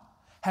time,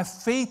 have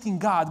faith in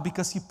God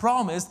because he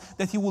promised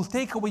that he will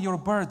take away your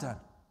burden.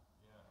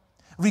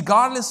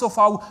 Regardless of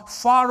how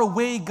far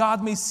away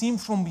God may seem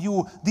from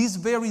you this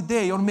very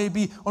day, or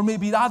maybe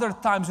other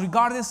times,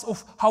 regardless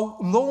of how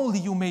lonely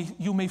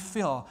you may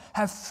feel,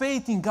 have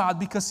faith in God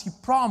because he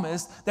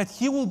promised that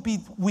he will be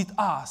with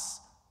us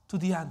to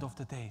the end of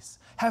the days.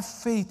 Have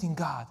faith in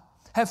God.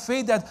 Have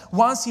faith that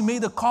once he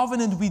made a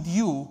covenant with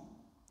you,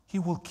 he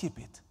will keep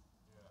it.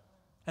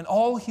 And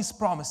all his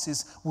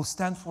promises will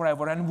stand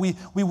forever. And we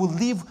will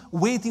live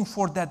waiting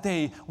for that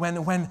day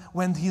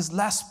when his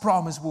last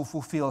promise will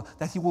fulfill,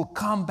 that he will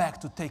come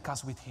back to take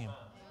us with him.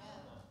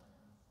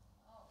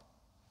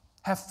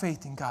 Have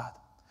faith in God.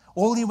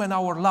 Only when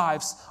our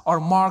lives are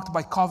marked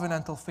by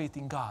covenantal faith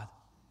in God,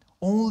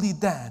 only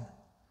then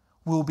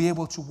we'll be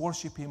able to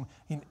worship him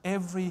in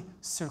every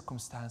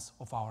circumstance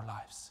of our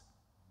lives.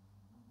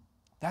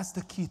 That's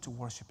the key to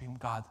worshiping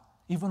God,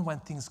 even when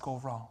things go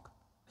wrong.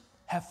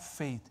 Have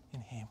faith in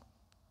him.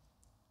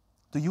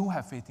 Do you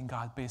have faith in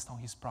God based on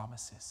his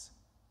promises?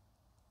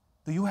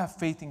 Do you have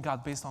faith in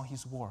God based on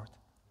his word?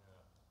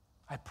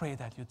 I pray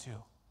that you do.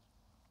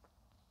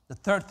 The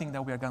third thing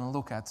that we are going to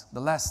look at, the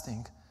last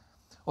thing,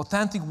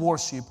 authentic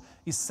worship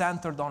is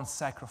centered on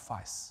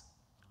sacrifice.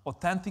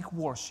 Authentic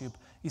worship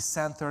is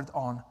centered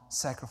on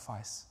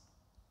sacrifice.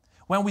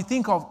 When we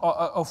think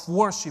of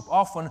worship,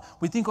 often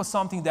we think of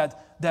something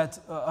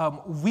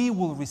that we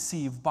will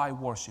receive by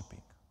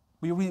worshiping.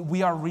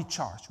 We are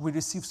recharged. We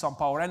receive some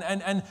power.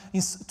 And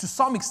to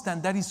some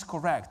extent, that is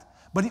correct.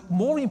 But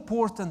more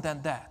important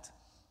than that,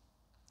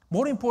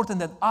 more important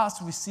than us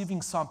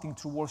receiving something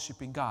through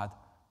worshiping God,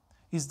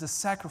 is the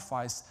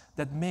sacrifice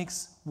that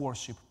makes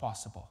worship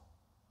possible.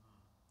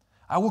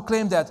 I will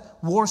claim that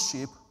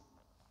worship,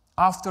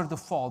 after the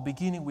fall,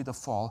 beginning with the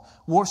fall,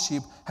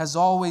 worship has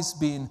always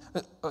been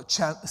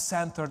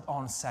centered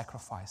on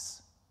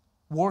sacrifice.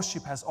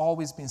 Worship has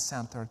always been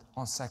centered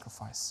on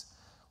sacrifice.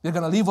 We're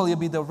going to leave a little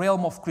bit the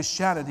realm of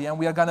Christianity, and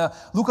we are going to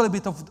look a little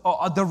bit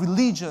of the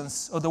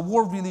religions, or the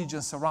world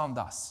religions around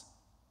us.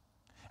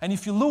 And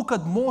if you look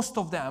at most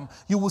of them,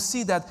 you will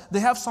see that they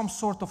have some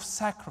sort of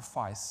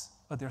sacrifice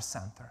at their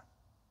center.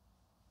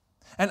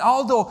 And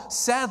although,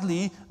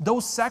 sadly,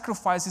 those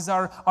sacrifices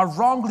are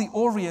wrongly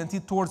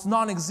oriented towards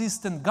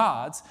non-existent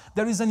gods,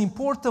 there is an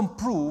important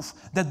proof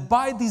that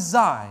by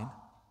design,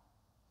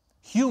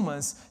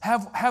 humans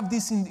have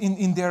this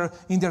in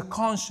their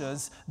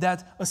conscience,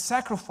 that a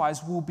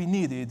sacrifice will be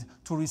needed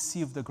to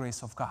receive the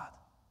grace of God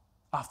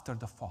after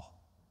the fall.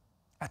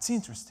 That's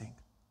interesting.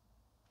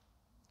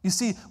 You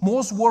see,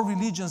 most world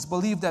religions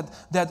believe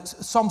that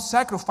some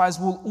sacrifice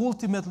will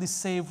ultimately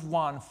save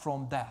one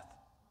from death.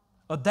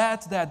 A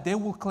death that they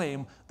will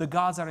claim the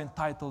gods are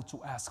entitled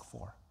to ask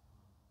for.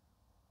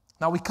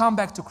 Now we come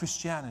back to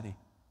Christianity,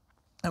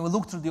 and we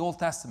look through the Old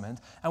Testament,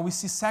 and we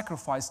see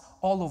sacrifice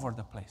all over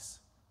the place.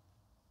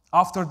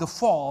 After the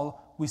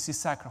fall, we see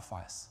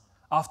sacrifice.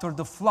 After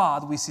the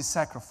flood, we see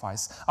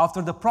sacrifice.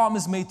 After the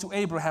promise made to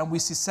Abraham, we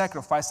see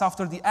sacrifice.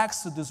 After the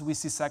Exodus, we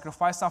see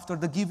sacrifice. After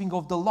the giving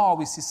of the law,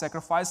 we see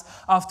sacrifice.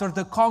 After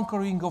the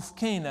conquering of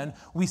Canaan,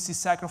 we see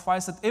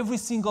sacrifice. At every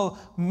single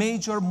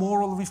major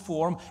moral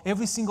reform,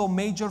 every single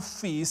major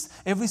feast,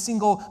 every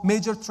single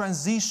major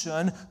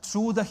transition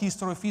through the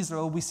history of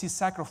Israel, we see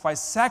sacrifice.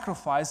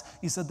 Sacrifice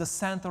is at the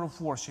center of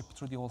worship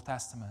through the Old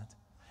Testament.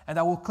 And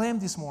I will claim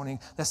this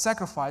morning that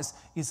sacrifice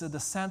is at the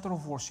center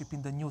of worship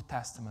in the New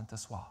Testament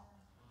as well.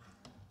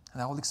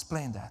 And I will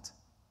explain that.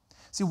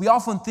 See, we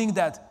often think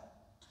that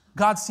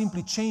God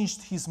simply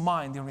changed his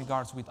mind in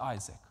regards with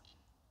Isaac.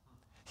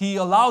 He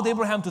allowed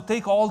Abraham to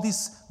take all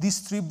this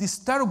trip, this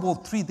terrible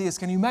 3 days.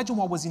 Can you imagine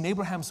what was in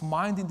Abraham's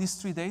mind in these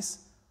 3 days?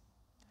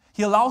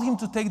 He allowed him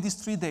to take these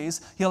 3 days.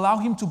 He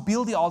allowed him to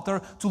build the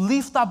altar, to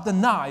lift up the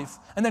knife,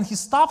 and then he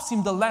stops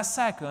him the last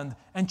second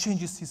and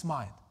changes his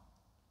mind.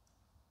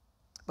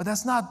 But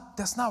that's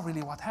not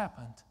really what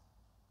happened.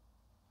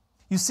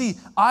 You see,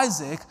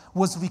 Isaac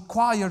was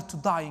required to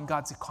die in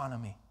God's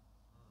economy.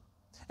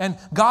 And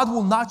God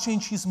will not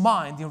change his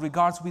mind in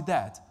regards with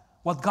that.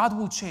 What God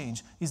will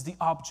change is the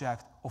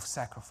object of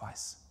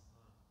sacrifice.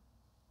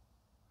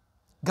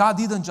 God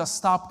didn't just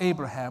stop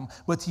Abraham,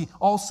 but he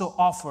also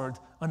offered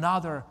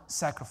another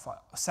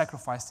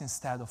sacrifice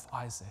instead of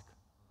Isaac.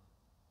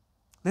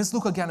 Let's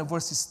look again at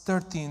verses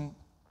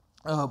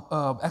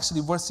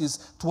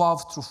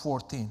 12 through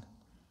 14.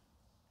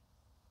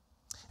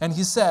 And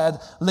he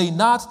said, "Lay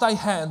not thy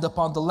hand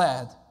upon the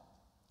lad,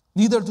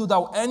 Neither do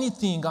thou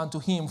anything unto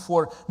him,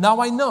 for now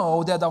I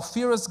know that thou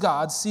fearest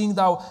God, seeing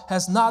thou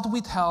hast not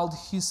withheld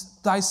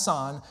thy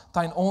son,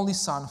 thine only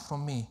son,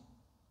 from me.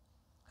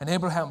 And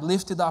Abraham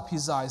lifted up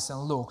his eyes and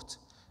looked,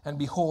 and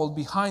behold,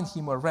 behind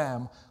him a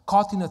ram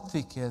caught in a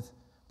thicket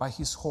by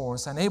his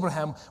horns. And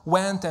Abraham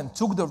went and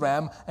took the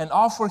ram and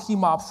offered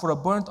him up for a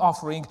burnt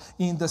offering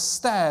in the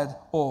stead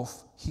of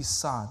his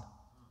son.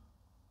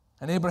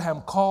 And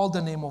Abraham called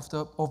the name of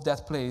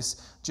that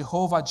place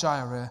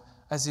Jehovah-Jireh,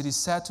 as it is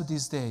said to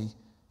this day,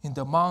 in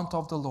the mount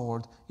of the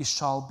Lord it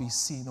shall be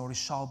seen, or it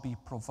shall be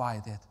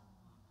provided.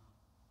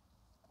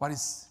 What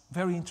is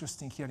very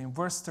interesting here, in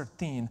verse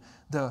 13,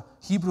 the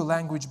Hebrew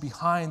language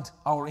behind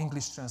our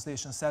English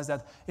translation says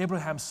that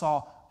Abraham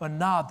saw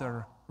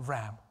another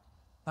ram.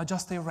 Not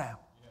just a ram,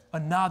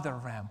 another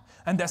ram.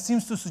 And that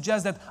seems to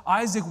suggest that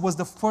Isaac was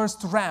the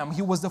first ram,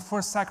 he was the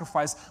first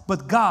sacrifice,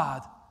 but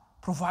God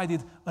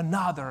provided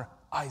another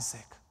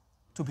Isaac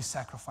to be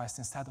sacrificed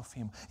instead of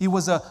him. It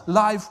was a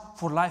life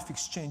for life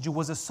exchange. It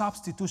was a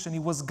substitution. It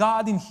was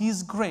God in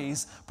his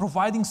grace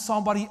providing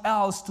somebody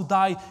else to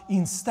die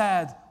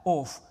instead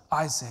of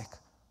Isaac.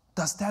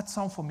 Does that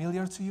sound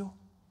familiar to you?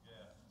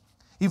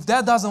 Yeah. If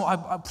that doesn't,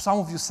 some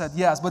of you said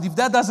yes, but if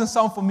that doesn't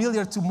sound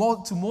familiar to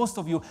most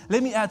of you,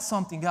 let me add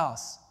something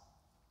else.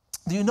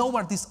 Do you know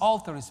where this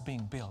altar is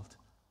being built?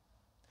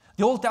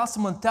 The Old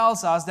Testament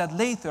tells us that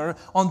later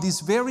on this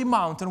very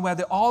mountain where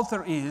the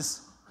altar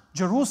is,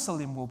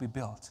 Jerusalem will be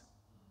built.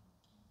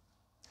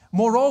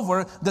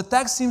 Moreover, the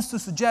text seems to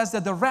suggest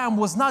that the ram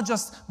was not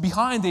just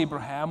behind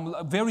Abraham,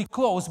 very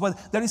close, but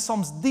there is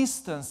some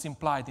distance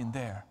implied in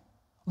there.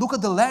 Look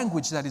at the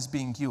language that is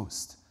being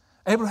used.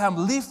 Abraham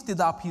lifted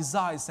up his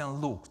eyes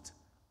and looked.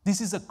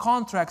 This is a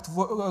construct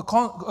verb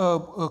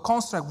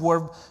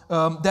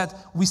that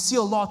we see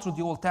a lot through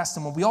the Old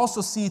Testament. We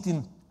also see it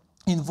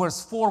in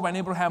verse 4 when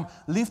Abraham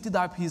lifted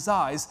up his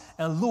eyes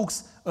and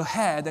looks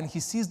ahead and he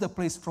sees the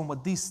place from a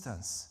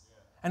distance.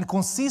 And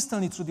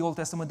consistently through the Old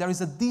Testament, there is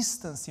a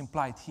distance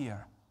implied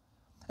here.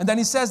 And then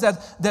he says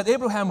that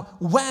Abraham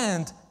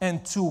went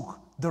and took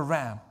the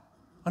ram.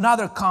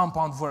 Another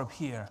compound verb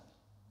here.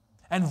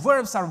 And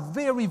verbs are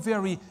very,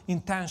 very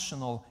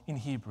intentional in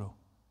Hebrew.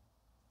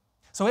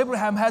 So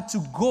Abraham had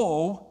to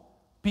go,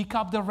 pick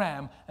up the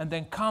ram, and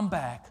then come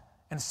back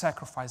and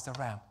sacrifice the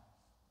ram.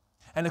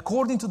 And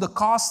according to the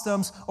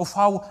customs of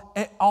how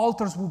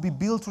altars will be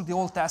built through the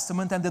Old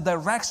Testament and the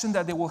direction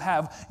that they will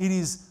have, it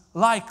is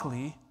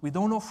likely, we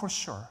don't know for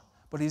sure,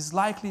 but it is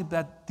likely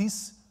that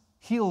this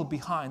hill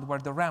behind where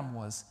the ram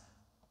was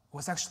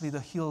actually the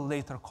hill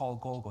later called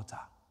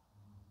Golgotha.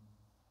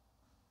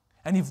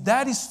 And if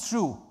that is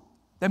true,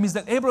 that means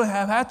that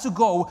Abraham had to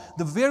go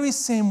the very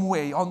same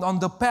way on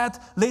the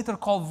path later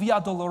called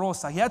Via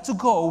Dolorosa. He had to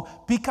go,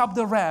 pick up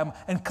the ram,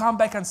 and come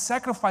back and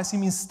sacrifice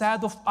him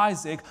instead of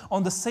Isaac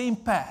on the same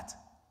path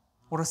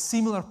or a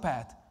similar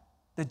path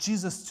that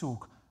Jesus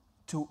took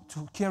to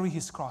carry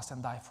his cross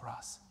and die for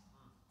us.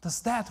 Does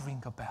that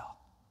ring a bell?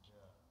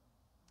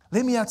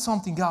 Let me add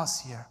something else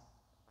here.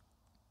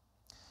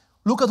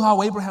 Look at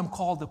how Abraham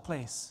called the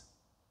place.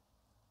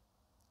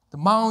 The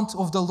mount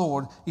of the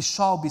Lord, it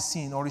shall be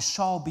seen, or it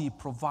shall be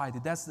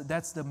provided.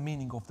 That's the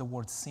meaning of the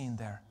word seen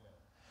there.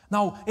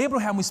 Now,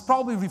 Abraham is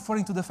probably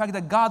referring to the fact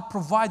that God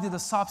provided a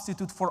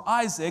substitute for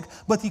Isaac,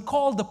 but he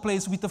called the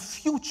place with a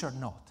future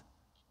note.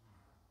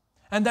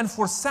 And then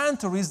for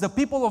centuries, the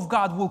people of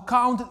God will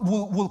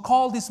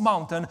call this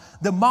mountain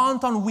the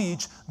mount on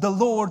which the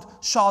Lord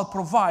shall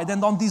provide.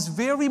 And on this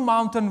very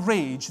mountain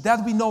range,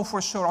 that we know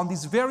for sure, on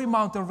this very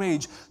mountain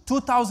range,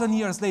 2,000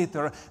 years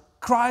later,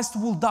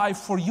 Christ will die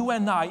for you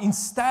and I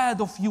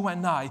instead of you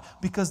and I,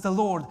 because the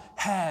Lord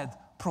had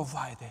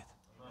provided.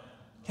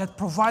 He had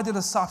provided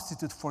a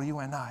substitute for you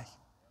and I.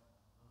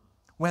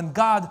 When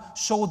God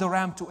showed the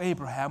ram to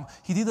Abraham,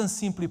 he didn't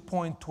simply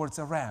point towards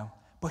a ram,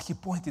 but he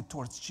pointed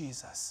towards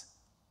Jesus.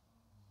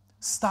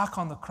 Stuck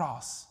on the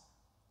cross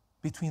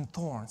between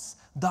thorns,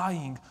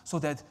 dying so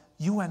that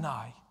you and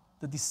I,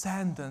 the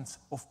descendants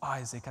of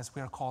Isaac, as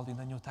we are called in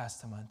the New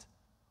Testament,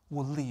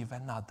 will live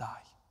and not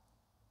die.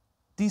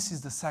 This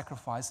is the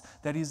sacrifice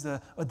that is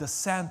at the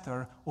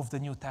center of the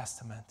New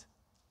Testament.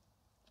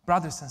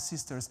 Brothers and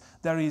sisters,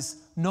 there is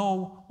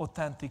no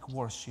authentic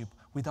worship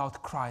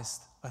without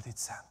Christ at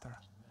its center.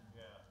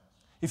 Yeah.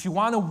 If you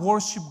want to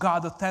worship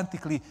God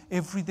authentically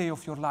every day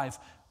of your life,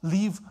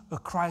 live a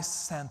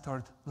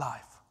Christ-centered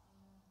life.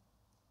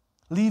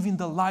 Live in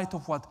the light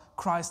of what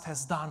Christ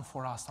has done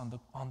for us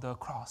on the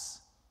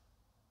cross.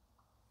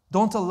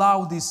 Don't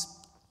allow this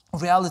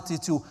reality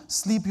to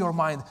sleep your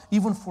mind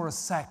even for a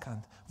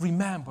second.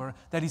 Remember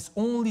that it's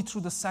only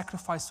through the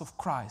sacrifice of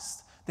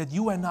Christ that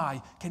you and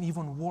I can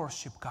even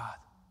worship God.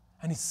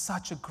 And it's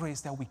such a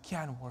grace that we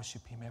can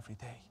worship Him every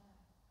day.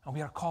 And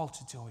we are called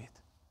to do it.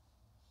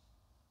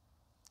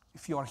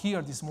 If you are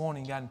here this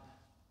morning and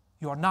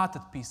you are not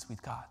at peace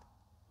with God,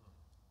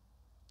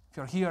 if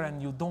you're here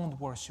and you don't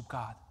worship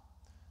God,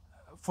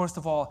 first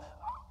of all,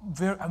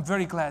 I'm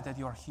very glad that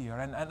you're here.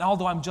 And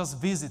although I'm just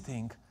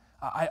visiting,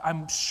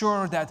 I'm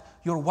sure that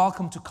you're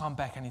welcome to come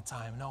back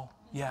anytime. No?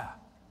 Yeah.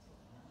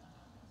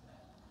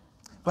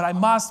 But I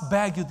must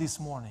beg you this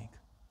morning,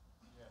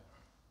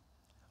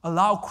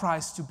 allow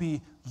Christ to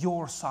be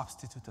your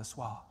substitute as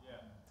well.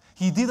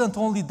 He didn't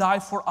only die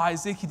for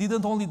Isaac. He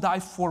didn't only die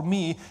for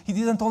me. He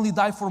didn't only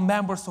die for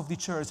members of the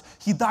church.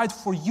 He died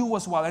for you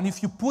as well. And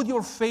if you put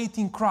your faith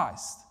in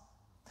Christ,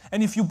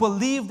 and if you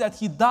believe that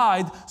He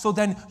died, so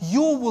then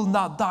you will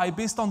not die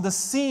based on the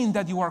sin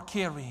that you are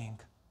carrying.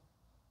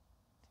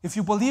 If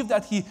you believe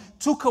that He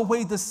took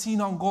away the sin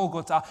on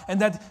Golgotha,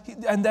 and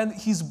then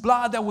His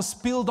blood that was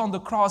spilled on the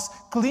cross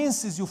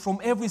cleanses you from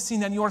every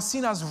sin, and you are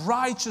seen as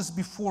righteous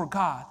before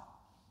God.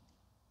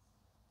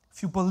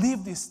 If you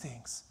believe these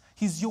things,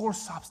 He's your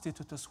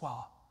substitute as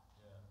well.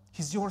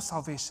 He's your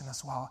salvation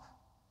as well.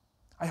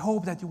 I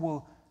hope that you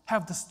will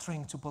have the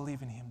strength to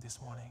believe in Him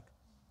this morning.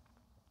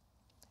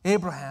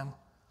 Abraham,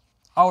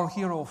 our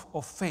hero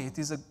of faith,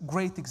 is a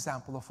great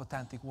example of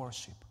authentic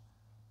worship,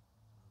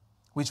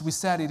 which we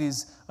said it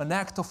is an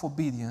act of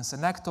obedience,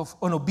 an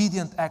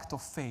obedient act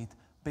of faith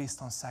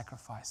based on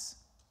sacrifice.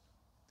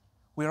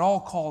 We're all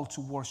called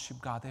to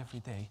worship God every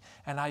day.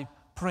 And I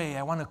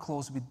want to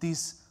close with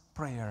this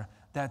prayer,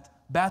 that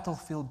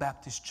Battlefield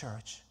Baptist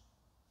Church,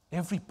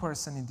 every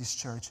person in this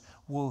church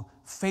will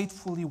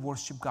faithfully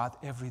worship God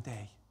every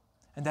day.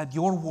 And that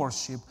your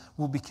worship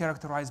will be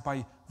characterized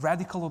by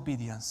radical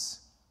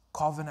obedience,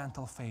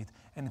 covenantal faith,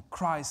 and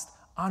Christ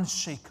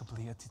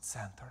unshakably at its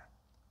center.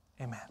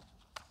 Amen.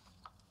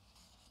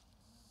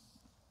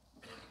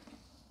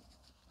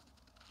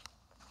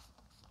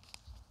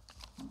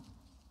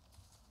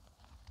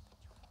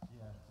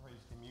 Yeah,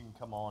 praise Him. You can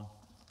come on.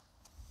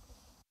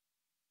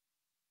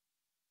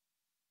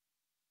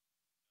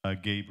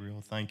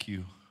 Gabriel, thank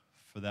you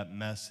for that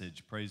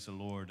message. Praise the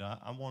Lord.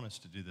 I want us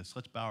to do this.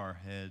 Let's bow our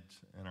heads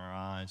and our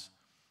eyes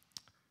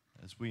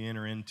as we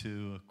enter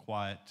into a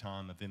quiet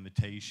time of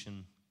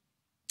invitation.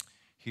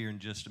 Here in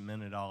just a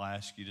minute, I'll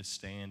ask you to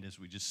stand as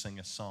we just sing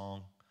a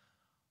song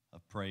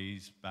of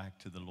praise back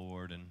to the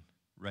Lord and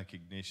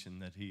recognition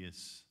that He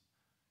is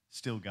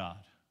still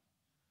God.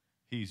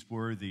 He's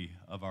worthy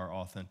of our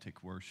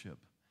authentic worship.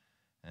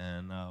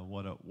 And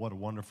what a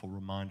wonderful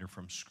reminder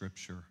from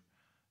Scripture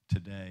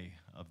today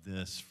of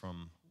this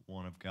from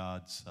one of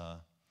God's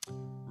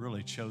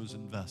really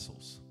chosen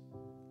vessels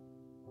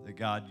that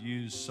God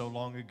used so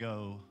long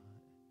ago,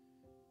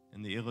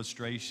 and the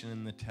illustration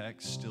in the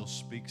text still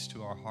speaks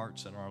to our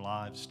hearts and our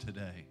lives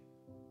today.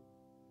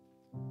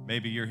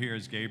 Maybe you're here,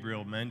 as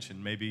Gabriel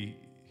mentioned, maybe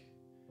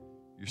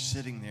you're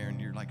sitting there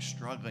and you're like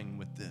struggling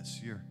with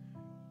this. You're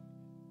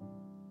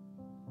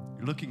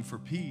looking for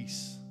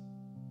peace.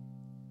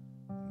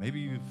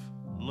 Maybe you've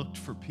looked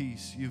for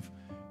peace.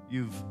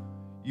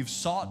 You've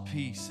sought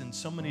peace in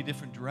so many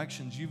different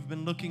directions. You've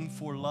been looking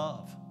for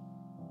love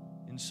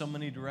in so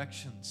many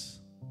directions,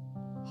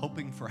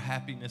 hoping for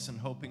happiness and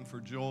hoping for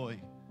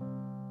joy,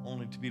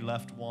 only to be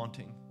left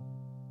wanting.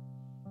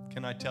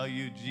 Can I tell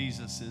you,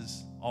 Jesus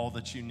is all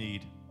that you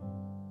need.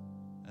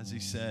 As He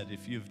said,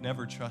 if you've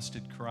never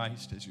trusted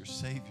Christ as your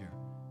Savior,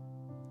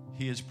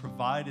 He has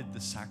provided the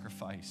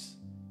sacrifice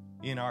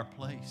in our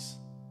place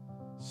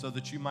so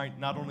that you might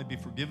not only be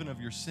forgiven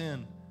of your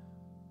sin,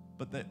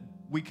 but that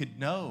we could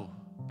know,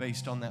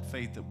 based on that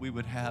faith, that we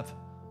would have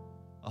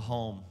a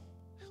home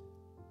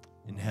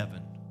in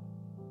heaven.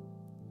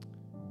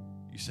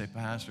 You say,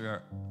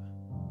 Pastor,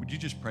 would you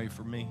just pray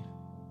for me?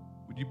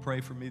 Would you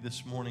pray for me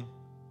this morning?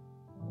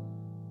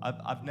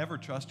 I've never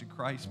trusted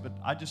Christ, but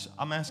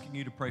I'm asking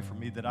you to pray for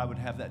me, that I would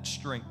have that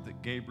strength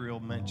that Gabriel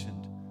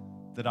mentioned,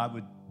 that I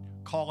would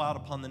call out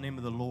upon the name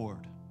of the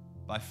Lord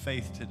by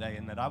faith today,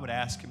 and that I would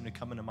ask Him to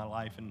come into my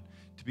life and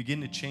to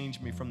begin to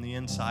change me from the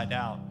inside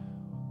out.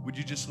 Would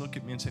you just look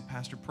at me and say,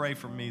 Pastor, pray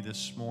for me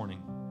this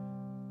morning?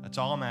 That's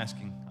all I'm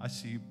asking. I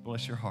see you.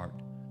 Bless your heart.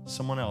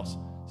 Someone else,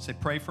 say,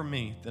 pray for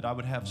me that I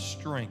would have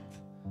strength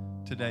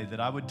today, that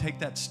I would take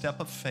that step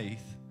of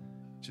faith.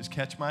 Just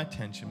catch my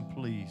attention,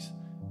 please.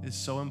 It's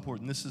so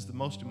important. This is the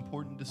most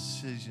important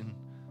decision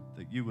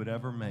that you would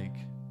ever make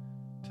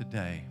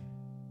today.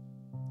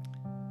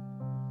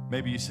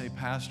 Maybe you say,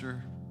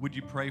 Pastor, would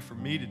you pray for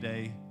me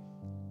today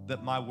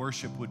that my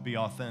worship would be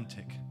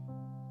authentic,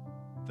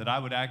 that I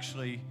would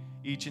actually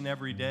each and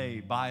every day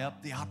buy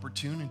up the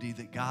opportunity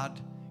that God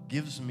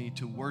gives me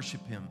to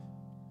worship Him,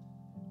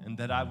 and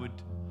that I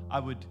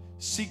would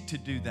seek to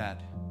do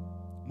that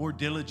more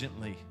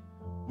diligently.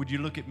 Would you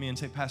look at me and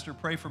say, Pastor,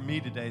 pray for me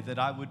today that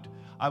I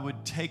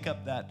would take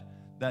up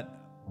that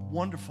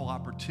wonderful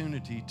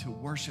opportunity to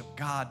worship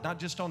God, not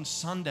just on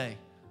Sunday,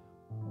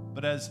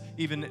 but as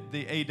even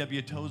the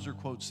A.W. Tozer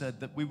quote said,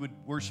 that we would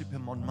worship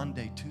Him on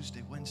Monday,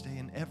 Tuesday, Wednesday,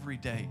 and every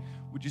day.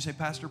 Would you say,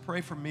 Pastor,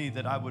 pray for me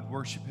that I would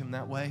worship Him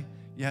that way?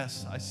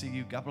 Yes, I see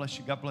you. God bless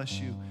you. God bless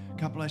you.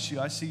 God bless you.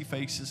 I see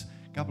faces.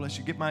 God bless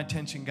you. Get my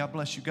attention. God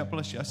bless you. God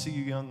bless you. I see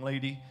you, young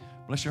lady.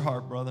 Bless your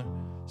heart, brother.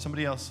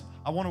 Somebody else.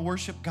 I want to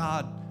worship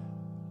God.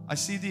 I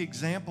see the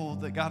example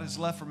that God has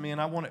left for me, and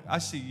I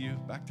see you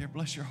back there.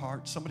 Bless your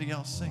heart. Somebody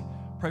else say,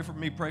 pray for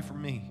me. Pray for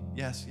me.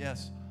 Yes,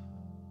 yes.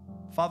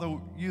 Father,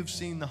 you've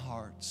seen the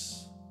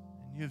hearts,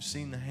 and you've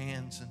seen the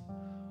hands, and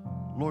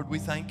Lord, we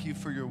thank you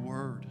for your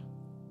word.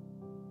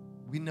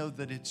 we know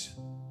that it's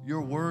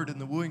your word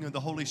and the wooing of the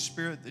Holy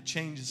Spirit that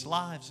changes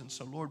lives. And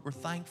so, Lord, we're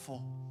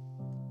thankful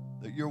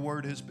that your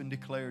word has been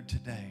declared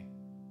today.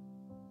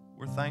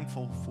 We're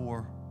thankful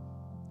for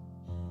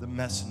the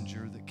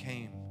messenger that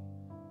came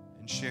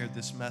and shared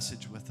this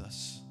message with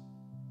us.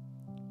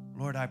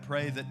 Lord, I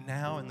pray that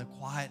now in the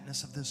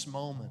quietness of this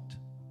moment,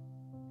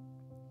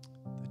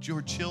 that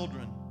your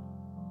children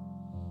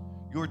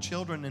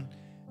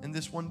and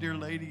this one dear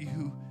lady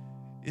who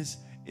is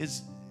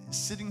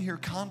sitting here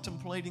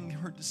contemplating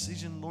her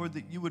decision, Lord,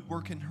 that you would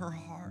work in her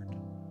heart.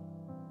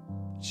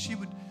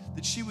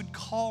 That she would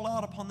call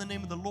out upon the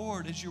name of the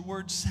Lord, as your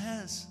word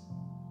says.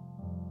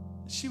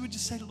 That she would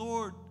just say,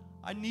 Lord,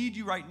 I need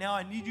you right now.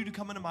 I need you to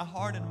come into my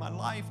heart and my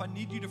life. I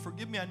need you to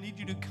forgive me. I need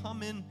you to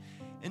come in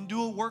and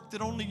do a work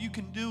that only you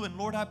can do. And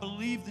Lord, I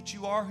believe that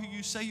you are who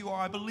you say you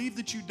are. I believe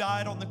that you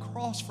died on the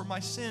cross for my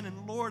sin.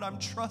 And Lord, I'm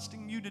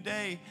trusting you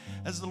today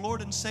as the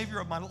Lord and Savior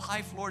of my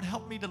life. Lord,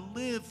 help me to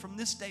live from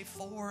this day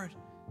forward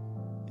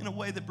in a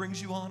way that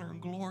brings you honor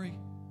and glory.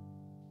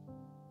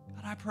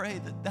 God, I pray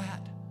that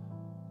that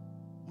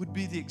would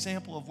be the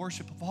example of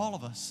worship of all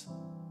of us.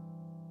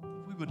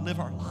 That we would live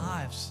our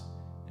lives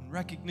in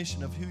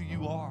recognition of who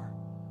you are,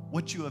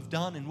 what you have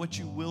done and what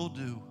you will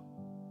do.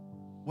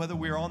 Whether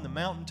we're on the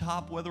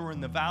mountaintop, whether we're in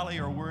the valley,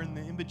 or we're in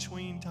the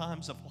in-between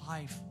times of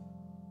life,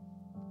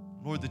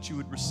 Lord, that you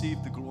would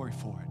receive the glory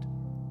for it.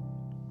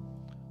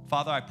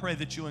 Father, I pray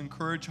that you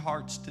encourage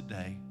hearts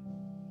today,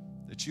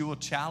 that you will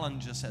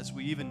challenge us as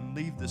we even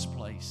leave this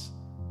place,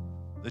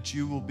 that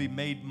you will be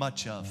made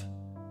much of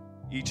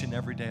each and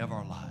every day of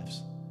our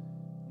lives.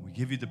 We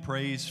give you the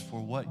praise for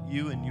what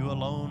you and you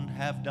alone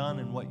have done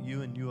and what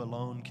you and you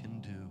alone can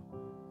do.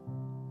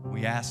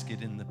 We ask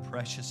it in the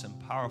precious and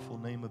powerful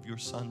name of your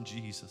Son,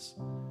 Jesus,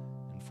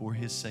 and for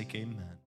his sake, amen.